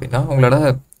பண்ணுறீங்க அப்படின்னா உங்களோட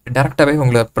டேரெக்டாகவே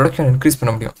உங்களை ப்ரொடக்ஷன் இன்க்ரீஸ்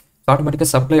பண்ண முடியும். ஆட்டோமேட்டிக்காக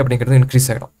சப்ளை அப்படிங்கிறது இன்க்ரீஸ்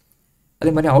ஆகிடும்.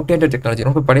 அதே மாதிரி அவுடேட்டட் டெக்னாலஜி,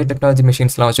 ரொம்ப பழைய டெக்னாலஜி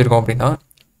மிஷின்ஸ்லாம் வச்சுருக்கோம் அப்படின்னா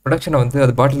ப்ரொடக்ஷனை வந்து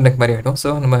அது பாட்டில் நெக் மாதிரி ஆகிடும். ஸோ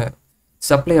நம்ம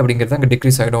சப்ளை அப்படிங்கிறது அங்கே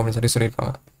டிக்ரீஸ் ஆகிடும் அப்படின்னு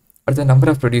சொல்லியிருக்காங்க. அடுத்து நம்பர்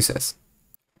ஆஃப் ப்ரொடியூசர்ஸ்,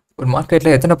 ஒரு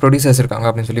மார்க்கெட்டில் எத்தனை ப்ரொடியூசர்ஸ் இருக்காங்க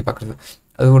அப்படின்னு சொல்லி பார்க்குறது.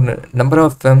 அது ஒரு number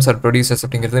of firms R producers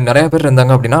அப்படிங்கிறது நிறைய பேர்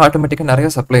இருந்தாங்க அப்படின்னா ஆட்டோமேட்டிக்காக நிறைய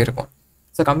சப்ளை இருக்கும்.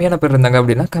 ஸோ கம்மியான பேர் இருந்தாங்க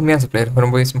அப்படின்னா கம்மியான சப்ளை இருக்கும்.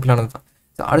 ரொம்ப சிம்பிளானது தான்.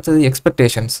 ஸோ அடுத்தது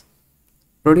expectations,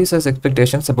 producers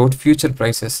expectations about future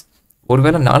prices.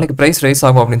 ஒருவேளை நாளைக்கு ப்ரைஸ் ரைஸ்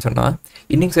ஆகும் அப்படின்னு சொன்னால்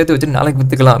இன்றைக்கி சேர்த்து வச்சு நாளைக்கு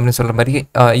விற்றுக்கலாம் அப்படின்னு சொல்கிற மாதிரி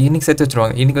இன்றைக்கி சேர்த்து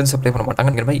வச்சுருவாங்க. இன்றைக்கி வந்து சப்ளை பண்ண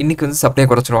மாட்டாங்கங்கிற மாதிரி இன்றைக்கி வந்து சப்ளை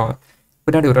குறைச்சிருவாங்க.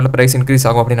 பின்னாடி ஒரு வேளை ப்ரைஸ் இன்க்ரீஸ்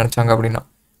ஆகும் அப்படின்னு நினச்சாங்க அப்படின்னா.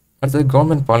 அடுத்தது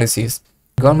கவர்மெண்ட் பாலிசிஸ்,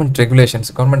 கவர்மெண்ட் ரெகுலேஷன்ஸ்,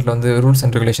 கவர்மெண்ட்டில் வந்து ரூல்ஸ்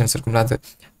அண்ட் ரெகுலேஷன்ஸ் இருக்குல்ல, அது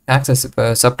டேக்ஸஸ், இப்போ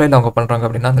சப்ளையில் அவங்க பண்ணுறாங்க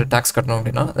அப்படின்னா அந்த டேக்ஸ் கட்டணும்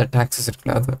அப்படின்னா அந்த டேக்ஸஸ்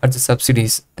இருக்குல்ல அது. அடுத்து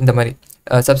சப்சிடிஸ், இந்த மாதிரி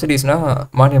சப்சிடிஸ்னால்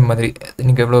மானியம் மாதிரி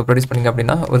நீங்கள் எவ்வளோ ப்ரொடியூஸ் பண்ணிங்க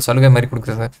அப்படின்னா ஒரு சலுகை மாதிரி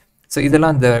கொடுக்குறது. ஸோ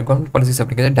இதெல்லாம் அந்த கவர்மெண்ட் பாலிசிஸ்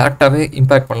அப்படிங்கிறது டேரெக்டாகவே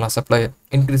இம்பாக்ட் பண்ணலாம், சப்ளை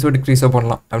இன்க்ரீஸோ டிக்ரீஸோ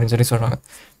பண்ணலாம் அப்படின்னு சொல்கிறாங்க.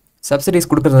 சப்சிடிஸ்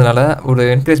கொடுக்கறதுனால ஒரு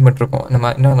என்கரேஜ்மெண்ட் இருக்கும்,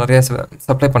 நம்ம இன்னும் நிறையா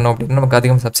சப்ளை பண்ணோம் அப்படின்னா நமக்கு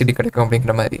அதிகம் சப்சிடி கிடைக்கும்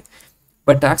அப்படிங்கிற மாதிரி.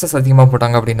 பட் டேக்ஸஸ் அதிகமாக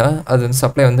போட்டாங்க அப்படின்னா அது வந்து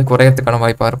சப்ளை வந்து குறையறதுக்கான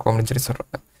வாய்ப்பாக இருக்கும் அப்படின்னு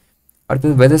சொல்கிறாங்க.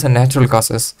 அடுத்தது வெதர்ஸ் அண்ட் நேச்சுரல்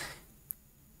காசஸ்,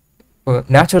 இப்போ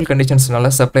நேச்சுரல்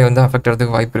கண்டிஷன்ஸ்னால சப்ளை வந்து அஃபெக்ட்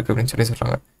ஆகிறதுக்கு வாய்ப்பு இருக்குது அப்படின்னு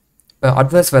சொல்கிறாங்க. இப்போ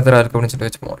அட்வர்ஸ் வெதராக இருக்குது அப்படின்னு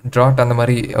வச்சுப்போம், ட்ராட் அந்த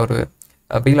மாதிரி ஒரு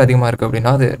வெயில் அதிகமாக இருக்குது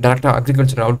அப்படின்னா அது டேரெக்டாக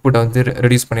அக்ரிகல்ச்சர் அவுட்புட்டை வந்து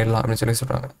ரெடியூஸ் பண்ணிடலாம் அப்படின்னு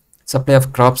சொல்கிறாங்க. சப்ளை ஆஃப்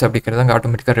கிராப்ஸ் அப்படிங்கிறது அங்கே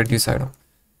ஆட்டோமேட்டிக்காக ரெடியூஸ் ஆகிடும்.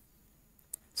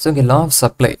 ஸோ இங்கே law of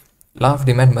supply, law of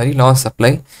demand மாதிரி லா ஆஃப்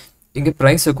சப்ளை, இங்கே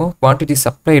ப்ரைஸுக்கும் குவான்டிட்டி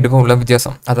சப்ளைடுக்கும் உள்ள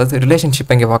வித்தியாசம், அதாவது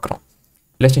ரிலேஷன்ஷிப்பை இங்கே பார்க்குறோம்.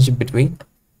 Relationship between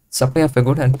supply of the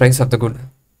good and price of the good.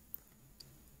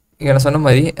 இங்கே நான் சொன்ன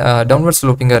மாதிரி டவுன்வர்ட்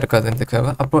ஸ்லோப்பிங்காக இருக்காது இந்த கர்வ்,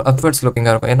 அப்போ அப்வர்ட்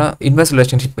ஸ்லோப்பிங்காக இருக்கும். ஏன்னா இன்வெர்ஸ்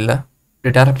ரிலேஷன்ஷிப் இல்லை,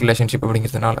 டேரக்ட் ரிலேஷன்ஷிப்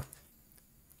அப்படிங்கிறதுனால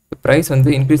ப்ரைஸ் வந்து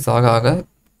இன்க்ரீஸ் ஆக ஆக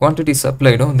குவான்டிட்டி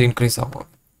சப்ளைடும் வந்து இன்க்ரீஸ் ஆகும்.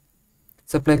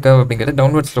 சப்ளை கர்வ் அப்படிங்கிறது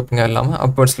டவுன்வர்ட் ஸ்லோப்பிங்காக இல்லாமல்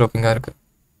அப்வர்ட் ஸ்லோப்பிங்காக இருக்குது.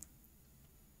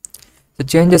 ஸோ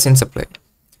சேஞ்சஸ் இன் சப்ளை,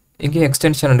 இங்கே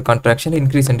extension and contraction,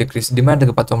 increase and degrees.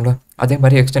 டிமாண்டுக்கு பார்த்தோம்ல அதே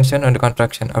மாதிரி எக்ஸ்டென்ஷன் அண்ட்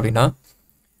கான்ட்ராக்ஷன் அப்படின்னா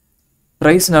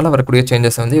ப்ரைஸ்னால வரக்கூடிய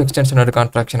சேஞ்சஸ் வந்து எக்ஸ்டென்ஷன் அண்ட்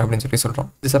கான்ட்ராக்ஷன் அப்படின்னு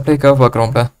சொல்கிறோம். இது சப்ளை கர்வ்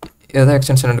பார்க்குறோம்ல, இதுதான்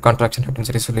எக்ஸ்டென்ஷன் அண்ட் கான்ட்ராக்ஷன்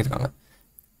அப்படின்னு சொல்லியிருக்காங்க.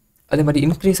 அதே மாதிரி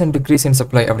increase and decrease in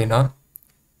supply அப்படின்னா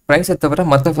ப்ரைஸை தவிர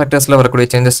மற்ற ஃபேக்டர்ஸில் வரக்கூடிய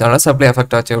சேஞ்சஸ்னால சப்ளை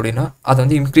அஃபெக்ட் ஆச்சு அப்படின்னா அது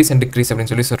வந்து இன்க்ரீஸ் அண்ட் டிக்ரீஸ்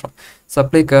அப்படின்னு சொல்கிறோம்.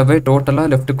 சப்ளை கர்வே டோட்டலாக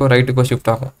லெஃப்ட்டுக்கோ ரைட்டுக்கோ ஷிஃப்ட்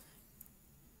ஆகும்.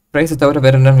 ப்ரைஸை தவிர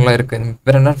வேறு என்னென்னலாம் இருக்குது,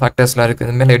 வேறு என்ன ஃபேக்டர்ஸ்லாம் இருக்குது,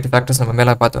 இந்த மேலே 8 ஃபேக்டர்ஸ் நம்ம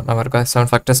மேலே பார்த்தோம், நம்ம இருக்க 7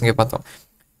 ஃபேக்டர்ஸ் இங்கே பார்த்தோம்.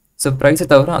 ஸோ ப்ரைஸை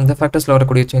தவிர அந்த ஃபேக்டர்ஸில்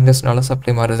வரக்கூடிய சேஞ்சஸ்னால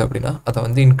சப்ளை மாறுது அப்படின்னா அதை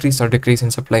வந்து increase R decrease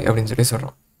in supply அப்படின்னு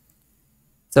சொல்கிறோம்.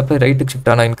 சப்ளை ரைட்டுக்கு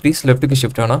ஷிஃப்ட் ஆனால் இன்க்ரீஸ், லெஃப்ட்டுக்கு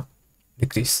ஷிஃப்ட் ஆனால்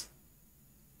டிக்ரீஸ்.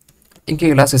 இங்கே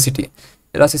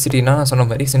எலாசிசிட்டினா நான் சொன்ன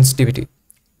மாதிரி sensitivity,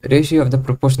 ratio of the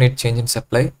proportionate change in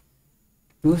supply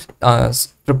to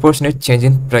proportionate change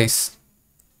in price.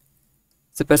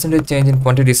 So percentage change in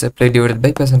quantity supply divided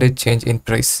by percentage change in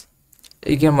price.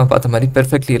 இங்கே நம்ம பார்த்த மாதிரி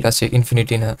பெர்ஃபெக்ட்லி எலாஸ்டிக்,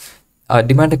 இன்ஃபினிட்டின்னு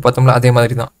டிமாண்டுக்கு பார்த்தோம்னா அதே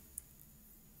மாதிரி தான்.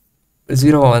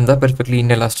 0 வந்தால் பெர்ஃபெக்ட்லி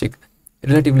இன்எலாஸ்டிக்,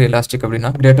 ரிலேட்டிவ்லி எலாஸ்டிக்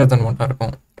அப்படின்னா கிரேட்டர் தென் 1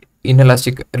 இருக்கும்.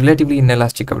 இன்எலாஸ்டிக், ரிலேட்டிவ்லி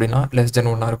இன்எலாஸ்டிக் அப்படின்னா லெஸ்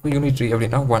தென் 1 இருக்கும். யூனிட்ரி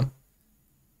அப்படின்னா 1.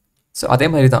 ஸோ அதே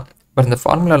மாதிரி தான். பட் இந்த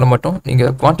ஃபார்முலாவில் மட்டும்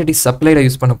நீங்கள் குவான்டிட்டி சப்ளையில்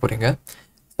யூஸ் பண்ண போகிறீங்க.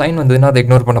 சைன் வந்ததுன்னா அதை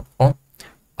இக்னோர் பண்ண போகிறோம்.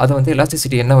 அதை வந்து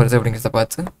எலாஸ்டிசிட்டி என்ன வருது அப்படிங்கிறத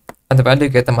பார்த்து அந்த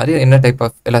வேல்யூக்கு ஏற்ற மாதிரி என்ன டைப்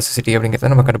ஆஃப் எலாஸ்டிசிட்டி அப்படிங்கிறத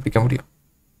நம்ம கண்டுபிடிக்க முடியும்.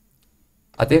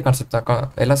 அதே கான்செப்ட் தான்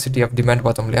எலாஸ்டிசிட்டி ஆஃப் டிமாண்ட்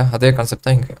பார்த்தோம் இல்லையா, அதே கான்செப்ட்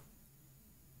தான் இங்கே.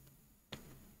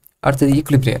 அடுத்தது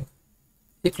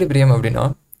ஈக்லிபிரியம் அப்படின்னா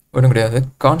ஒன்றும் கிடையாது,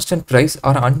 constant price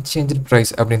R unchanged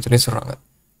price அப்படின்னு சொல்கிறாங்க.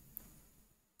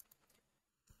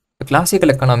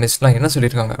 கிளாசிக்கல் எக்கனாமிஸ்ட்லாம் என்ன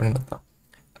சொல்லியிருக்காங்க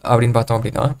அப்படின்னு பார்த்தோம்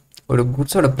அப்படின்னா ஒரு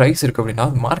குட்ஸோட ப்ரைஸ் இருக்குது அப்படின்னா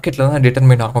மார்க்கெட்டில் தான்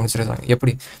டிட்டர்மைன் ஆகும் அப்படின்னு சொல்லியிருக்காங்க.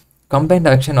 எப்படி? Combined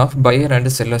action of pier and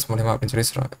sellers மூலிமா அப்படின்னு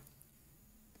சொல்கிறாங்க.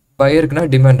 பையருக்குனா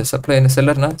டிமாண்டு, சப்ளை,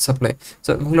 செல்லர்னா சப்ளை. ஸோ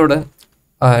இவங்களோட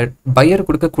பையர்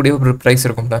கொடுக்கக்கூடிய ஒரு ப்ரைஸ்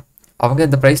இருக்கும்ல, அவங்க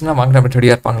இந்த ப்ரைஸ்னால் வாங்கின அப்படி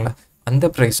ரெடியாக இருப்பாங்களே, அந்த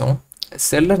ப்ரைஸும்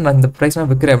செல்லர் நான் இந்த ப்ரைஸ்னால்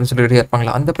விற்கிறேன் அப்படின்னு சொல்லி ரெடியாக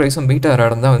இருப்பாங்களா, அந்த ப்ரைஸும் மீட் ஆகிற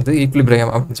இடம் தான் வந்து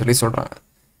ஈக்லிபிரியம் அப்படின்னு சொல்கிறாங்க.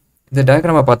 இந்த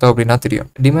டயக்ராமை பார்த்தோம் அப்படின்னா தெரியும்.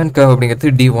 டிமாண்ட் கர்வ் அப்படிங்கிறது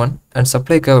D1 அண்ட்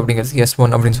சப்ளை கர்வ் அப்படிங்கிறது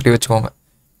S1 அப்படின்னு சொல்லி வச்சுக்கோங்க.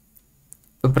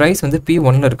 இப்போ ப்ரைஸ் வந்து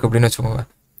P1ல் இருக்குது அப்படின்னு வச்சுக்கோங்க.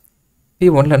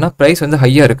 P1லனா ப்ரைஸ் வந்து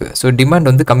ஹையாக இருக்குது, ஸோ டிமாண்ட்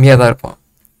வந்து கம்மியாக தான் இருக்கும்,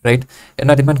 ரைட்?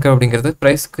 ஏன்னா டிமாண்ட் கர்வ் அப்படிங்கிறது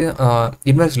ப்ரைஸ்க்கு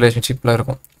இன்வெர்ஸ் ரிலேஷன்ஷிப்பில்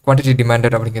இருக்கும். குவான்டிட்டி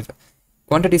டிமாண்டட் அப்படிங்கிறது.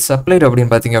 குவான்டிட்டி சப்ளைடு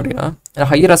அப்படின்னு பார்த்தீங்க அப்படின்னா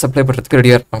ஹையராக சப்ளை பண்ணுறதுக்கு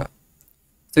ரெடியாக இருப்பாங்க.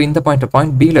 ஸோ இந்த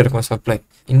பாயிண்ட் பியில் இருக்கும் சப்ளை.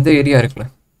 இந்த ஏரியா இருக்குல்ல,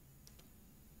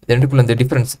 இது ரெண்டுக்குள்ள இந்த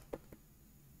டிஃப்ரென்ஸ்,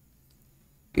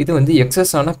 இது வந்து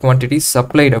எக்ஸஸான குவான்டிட்டி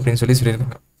சப்ளைடு அப்படின்னு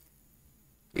சொல்லியிருக்காங்க.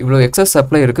 இவ்வளோ எக்ஸஸ்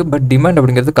சப்ளை இருக்குது, பட் டிமாண்ட்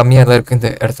அப்படிங்கிறது கம்மியாக தான் இருக்குது இந்த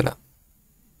இடத்துல.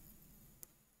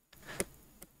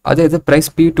 அதே இது ப்ரைஸ்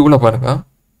P2ல பாருங்கள்.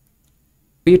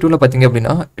 P2ல பார்த்தீங்க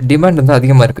அப்படின்னா டிமாண்ட் வந்து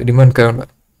அதிகமாக இருக்குது, டிமாண்ட் கர்வ்ல.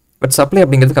 பட் சப்ளை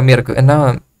அப்படிங்கிறது கம்மியாக இருக்குது. ஏன்னா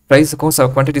ப்ரைஸுக்கும்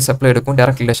குவான்டிட்டி சப்ளை எடுக்கும்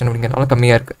டேரக்ட் ரிலேஷன் அப்படிங்கிறனால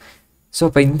கம்மியாக இருக்குது. ஸோ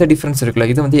இப்போ இந்த டிஃப்ரென்ஸ் இருக்குல்ல,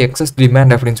 இது வந்து எக்ஸஸ்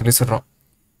டிமாண்ட் அப்படின்னு சொல்லி சொல்கிறோம்.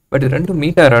 பட் ரெண்டும்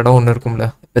மீட் ஆகிற இடம் ஒன்று இருக்கும்ல,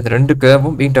 இப்போ இந்த ரெண்டு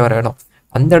கர்வும் மீட் ஆகிற இடம்,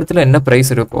 அந்த இடத்துல என்ன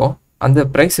ப்ரைஸ் இருக்கோ அந்த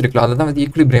ப்ரைஸ் இருக்குல்ல, அதை தான் வந்து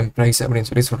ஈக்குலிபிரியம் ப்ரைஸ் அப்படின்னு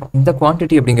சொல்லி சொல்கிறோம். இந்த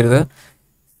குவான்டிட்டி அப்படிங்கிறது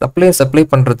சப்ளை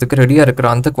பண்ணுறதுக்கு ரெடியாக இருக்கிற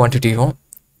அந்த குவான்டிட்டியும்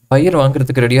பையர்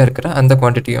வாங்குறதுக்கு ரெடியாக இருக்கிற அந்த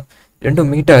குவான்டிட்டியும் ரெண்டும்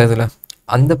மீட் ஆகுதுல,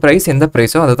 அந்த ப்ரைஸ் எந்த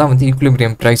ப்ரைஸோ அதை தான் வந்து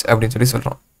ஈக்குலிபிரியம் ப்ரைஸ் அப்படின்னு சொல்லி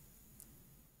சொல்கிறோம்.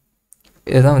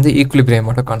 இதுதான் வந்து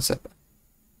ஈக்குலிபிரியமோட கான்செப்ட்.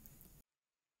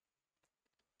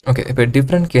 ஓகே, இப்போ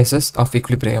different cases of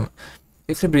equilibrium.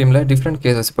 ஈக்குலிபிரியமில் different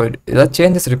cases, இப்போ ஏதாவது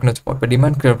சேஞ்சஸ் இருக்குன்னு வச்சுப்போம். இப்போ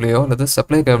டிமாண்ட் கர்வ்லையோ அல்லது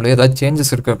சப்ளை கர்வ்லையோ ஏதாவது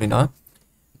சேஞ்சஸ் இருக்குது அப்படின்னா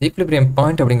ஈக்குலிபிரியம்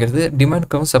பாயிண்ட் அப்படிங்கிறது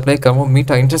டிமாண்ட்க்கும் சப்ளைக்காகவும்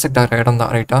இன்டர்செக்ட் ஆகிற இடம்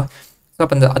தான், ரைட்டா? ஸோ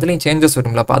அப்போ அந்த அதுலேயும் சேஞ்சஸ்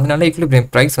வருங்களா, அப்போ அதனால ஈக்குலிபிரியம்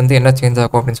ப்ரைஸ் வந்து என்ன சேஞ்ச்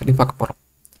ஆகும் அப்படின்னு சொல்லி பார்க்க போகிறோம்.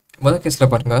 முதல் கேஸில்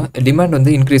பாருங்கள், டிமாண்ட்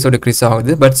வந்து டிக்ரீஸ்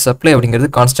ஆகுது, பட் சப்ளை அப்படிங்கிறது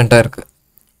கான்ஸ்டண்ட்டாக இருக்குது.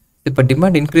 இப்போ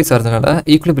டிமாண்ட் இன்க்ரீஸ் ஆகிறதுனால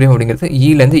ஈக்குலிபிரியம் அப்படிங்கிறது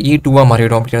இலேருந்து E2ஆக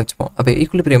மாறிடும் அப்படின்னு வச்சுப்போம். அப்போ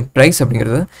ஈக்குலிபிரியம் ப்ரைஸ்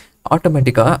அப்படிங்கிறது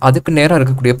ஆட்டோமேட்டிக்காக அதுக்கு நேராக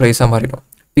இருக்கக்கூடிய ப்ரைஸாக மாறிடும்.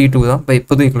 P2 தான் இப்போ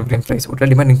புது ஈக்குலிபிரியம் ப்ரைஸ். ஒரு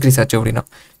டிமாண்ட் இன்க்ரீஸ் ஆச்சு அப்படின்னா,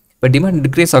 இப்போ டிமாண்ட்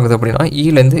டிக்ரீஸ் ஆகுது அப்படின்னா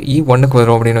இலேருந்து E1க்கு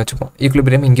வரும் அப்படின்னு வச்சுப்போம்.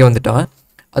 ஈக்குலிபிரியம் இங்கே வந்துட்டா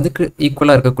அதுக்கு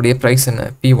ஈக்குவலாக இருக்கக்கூடிய ப்ரைஸ் என்ன,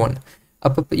 P1.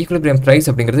 அப்போ ஈக்குலிபிரியம் ப்ரைஸ்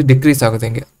அப்படிங்கிறது டிக்ரீஸ் ஆகுது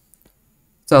இங்கே.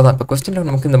 ஸோ அதான் இப்போ கொஸ்டினில்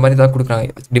நமக்கு இந்த மாதிரி தான்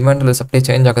கொடுக்குறாங்க, டிமாண்டில் சப்ளை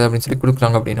சேஞ்ச் ஆகுது அப்படின்னு சொல்லி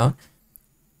கொடுக்குறாங்க அப்படின்னா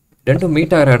ரெண்டும்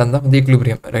மீட் ஆகிற இடம் தான் வந்து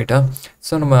ஈக்குலிபிரியம், ரைட்டா?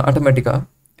 ஸோ நம்ம ஆட்டோமேட்டிக்காக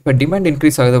இப்போ டிமாண்ட்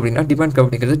இன்க்ரீஸ் ஆகுது அப்படின்னா டிமாண்ட்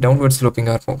அப்படிங்கிறது டவுன்வர்ட்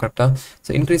ஸ்லோப்பிங்காக இருக்கும், கரெக்டாக?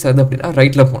 ஸோ இன்க்ரீஸ் ஆகுது அப்படின்னா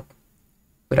ரைட்டில் போகணும்.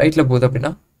 இப்போ ரைட்டில் போகுது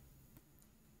அப்படின்னா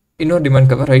இன்னொரு டிமாண்ட்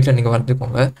கவர் ரைட்டில் நீங்கள்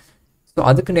வரைஞ்சிக்கோங்க. ஸோ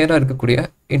அதுக்கு நேராக இருக்கக்கூடிய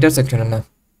இன்டர்செக்ஷன் என்ன,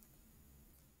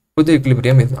 புது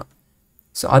ஈக்குலிபிரியம் இதுதான்.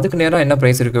 ஸோ அதுக்கு நேராக என்ன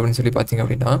ப்ரைஸ் இருக்குது அப்படின்னு சொல்லி பார்த்தீங்க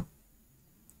அப்படின்னா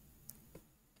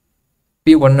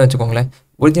P1ன்னு வச்சுக்கோங்களேன்,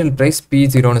 ஒரிஜினல் ப்ரைஸ்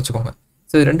P0ன்னு வச்சுக்கோங்க.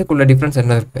 ஸோ இது ரெண்டுக்குள்ள டிஃப்ரென்ஸ்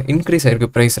என்ன இருக்குது, இன்க்ரீஸ் ஆகிருக்கு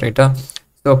ப்ரைஸ், ரைட்டா?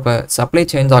 ஸோ இப்போ சப்ளை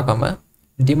சேஞ்ச் ஆகாமல்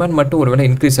டிமாண்ட் மட்டும் ஒரு வேளை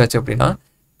இன்க்ரீஸ் ஆச்சு அப்படின்னா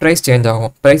ப்ரைஸ் சேஞ்ச்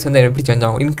ஆகும். ப்ரைஸ் வந்து எப்படி சேஞ்ச்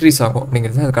ஆகும், இன்க்ரீஸ் ஆகும்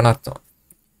அப்படிங்கிறது அதுக்கான அர்த்தம்.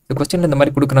 ஸோ கொஸ்டினில் இந்த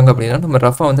மாதிரி கொடுக்குறாங்க அப்படின்னா நம்ம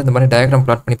ரஃபாக வந்து இந்த மாதிரி டயக்ராம்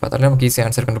பிளாட் பண்ணி பார்த்தாலே நமக்கு ஈஸியாக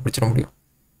ஆன்சர் கண்டுபிடிச்சிட முடியும்.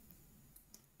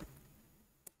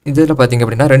 இதில் பார்த்தீங்க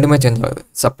அப்படின்னா ரெண்டுமே சேஞ்ச் ஆகுது,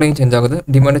 சப்ளையும் சேஞ்ச் ஆகுது,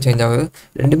 டிமாண்டும் சேஞ்ச் ஆகுது,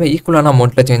 ரெண்டுமே ஈக்குவலான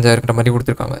அமௌண்ட்டில் சேஞ்ச் ஆகிருக்கிற மாதிரி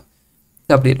கொடுத்துருக்காங்க.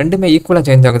 ஸோ அப்படி ரெண்டுமே ஈக்குவலாக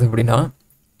சேஞ்ச் ஆகுது அப்படின்னா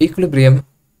ஈக்குலிபிரியம்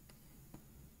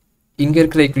இங்கே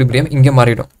இருக்கிற ஈக்குலிபிரியம் இங்கே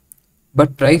மாறிடும்,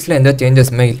 பட் ப்ரைஸில் எந்த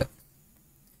சேஞ்சஸுமே இல்லை.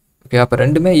 ஓகே, அப்போ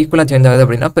ரெண்டுமே ஈக்குவலாக சேஞ்ச் ஆகுது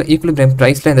அப்படின்னா இப்போ ஈக்குலிபிரியம்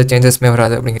ப்ரைஸில் எந்த சேஞ்சஸுமே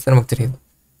வராது அப்படிங்கிறது நமக்கு தெரியுது.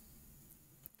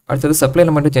 அடுத்தது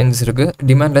சப்ளையில் மட்டும் சேஞ்சஸ் இருக்குது,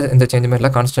 டிமாண்டில் எந்த சேஞ்சுமே இல்லை,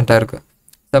 கான்ஸ்டண்ட்டாக இருக்குது.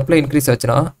 சப்ளை இன்க்ரீஸ்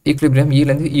ஆச்சுன்னா ஈக்குலிபிரியம்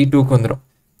இலேருந்து E2க்கு வந்துடும்.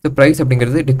 ஸோ ப்ரைஸ்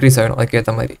அப்படிங்கிறது டிக்ரீஸ் ஆகிடும்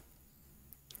அதுக்கேற்ற மாதிரி.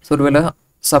 ஸோ ஒருவேளை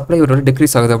சப்ளை ஒருவேளை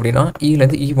டிக்ரீஸ் ஆகுது அப்படின்னா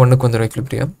இலேருந்து E1க்கு வந்துடும்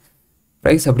ஈக்குலிபிரியம்.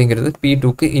 ப்ரைஸ் அப்படிங்கிறது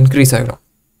P2க்கு இன்க்ரீஸ் ஆகிடும்.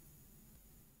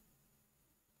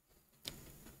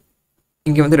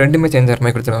 இங்கே வந்து ரெண்டுமே சேஞ்ச் ஆகிற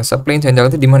மாதிரி கொடுத்துருக்காங்க, சப்ளையும் சேஞ்ச்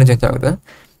ஆகுது, டிமாண்டும் சேஞ்ச் ஆகுது.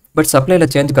 பட் சப்ளையில்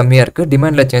சேஞ்ச் கம்மியாக இருக்குது,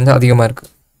 டிமாண்டில் சேஞ்ச் அதிகமாக இருக்குது.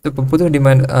 ஸோ இப்போ புது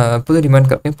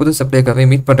டிமாண்ட் புது சப்ளைக்காகவே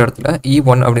மீட் பண்ணுற இடத்துல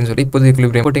E1 அப்படின்னு சொல்லி புது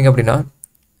ஈக்குலிபிரியம் போட்டிங்க அப்படின்னா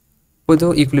புது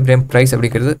ஈக்குலிபிரியம் ப்ரைஸ்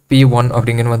அப்படிங்கிறது P1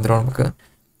 அப்படிங்கிறது வந்துடும் நமக்கு.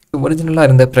 ஸோ ஒரிஜினலாக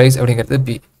இருந்த ப்ரைஸ் அப்படிங்கிறது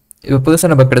P. இப்போ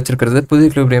புதுசாக நம்ம கிடச்சிருக்கிறது புது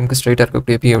ஈக்குலிபிரியம்க்கு ஸ்ட்ரைட்டாக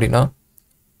இருக்கக்கூடிய P அப்படின்னா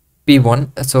P1.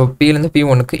 ஸோ Pலேருந்து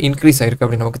P1க்கு இன்க்ரீஸ் ஆகிருக்கு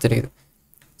அப்படின்னு நமக்கு தெரியுது.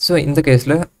 ஸோ இந்த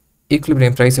கேஸில்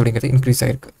ஈக்குலிபிரியம் ப்ரைஸ் அப்படிங்கிறது இன்க்ரீஸ்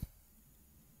ஆகிருக்கு.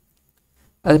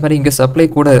 அது மாதிரி இங்கே சப்ளை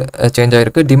கூட சேஞ்ச்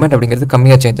ஆகிருக்கு, டிமாண்ட் அப்படிங்கிறது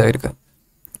கம்மியாக சேஞ்ச் ஆகிருக்கு.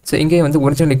 ஸோ இங்கே வந்து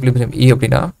ஒரிஜினல் ஈக்குலிபிரியம் E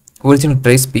அப்படின்னா ஒரிஜினல்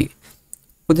ப்ரைஸ் P,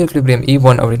 புது ஈக்குலிபிரியம்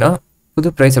E1 அப்படின்னா புது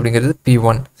ப்ரைஸ் அப்படிங்கிறது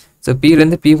P1. ஸோ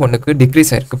Pலேருந்து P1க்கு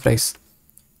டிக்ரீஸ் ஆகிருக்கு ப்ரைஸ்.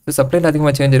 ஸோ சப்ளையில்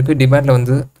அதிகமாக சேஞ்ச் இருக்குது, டிமாண்டில்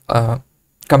வந்து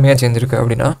கம்மியாக சேஞ்ச் இருக்குது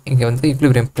அப்படின்னா இங்கே வந்து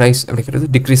ஈக்குலிபிரியம் ப்ரைஸ் அப்படிங்கிறது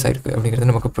டிக்ரீஸ் ஆகிருக்கு அப்படிங்கிறது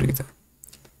நமக்கு புரியுது.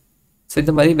 ஸோ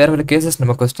இந்த மாதிரி வேறு கேசஸ்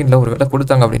நம்ம கொஸ்டினில் ஒரு வேலை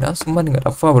கொடுத்தாங்க அப்படின்னா சும்மா நீங்கள்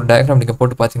ரஃபாக ஒரு டயக்ராம் நீங்கள்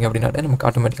போட்டு பார்த்தீங்க அப்படின்னாலே நமக்கு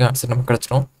ஆட்டோமேட்டிக்காக ஆன்சர் நமக்கு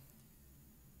கிடச்சிடும்.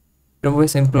 ரொம்பவே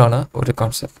சிம்பிளான ஒரு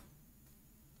கான்செப்ட்.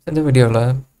 இந்த வீடியோவில்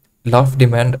law of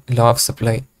demand, law of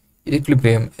supply,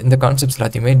 equilibrium இந்த கான்செப்ட்ஸ்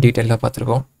எல்லாத்தையுமே டீட்டெயிலாக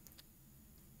பார்த்துருக்கோம்.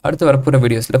 அடுத்து வரப்போகிற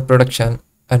வீடியோஸில் ப்ரொடக்ஷன்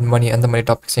அண்ட் மணி அந்த மாதிரி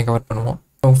டாபிக்ஸையும் கவர் பண்ணுவோம்.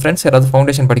 உங்கள் ஃப்ரெண்ட்ஸ் யாராவது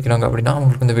ஃபவுண்டேஷன் படிக்கிறாங்க அப்படின்னா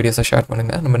அவங்களுக்கு இந்த வீடியோஸை ஷேர்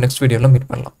பண்ணுங்கள். நம்ம நெக்ஸ்ட் வீடியோவில் மீட்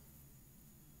பண்ணலாம்.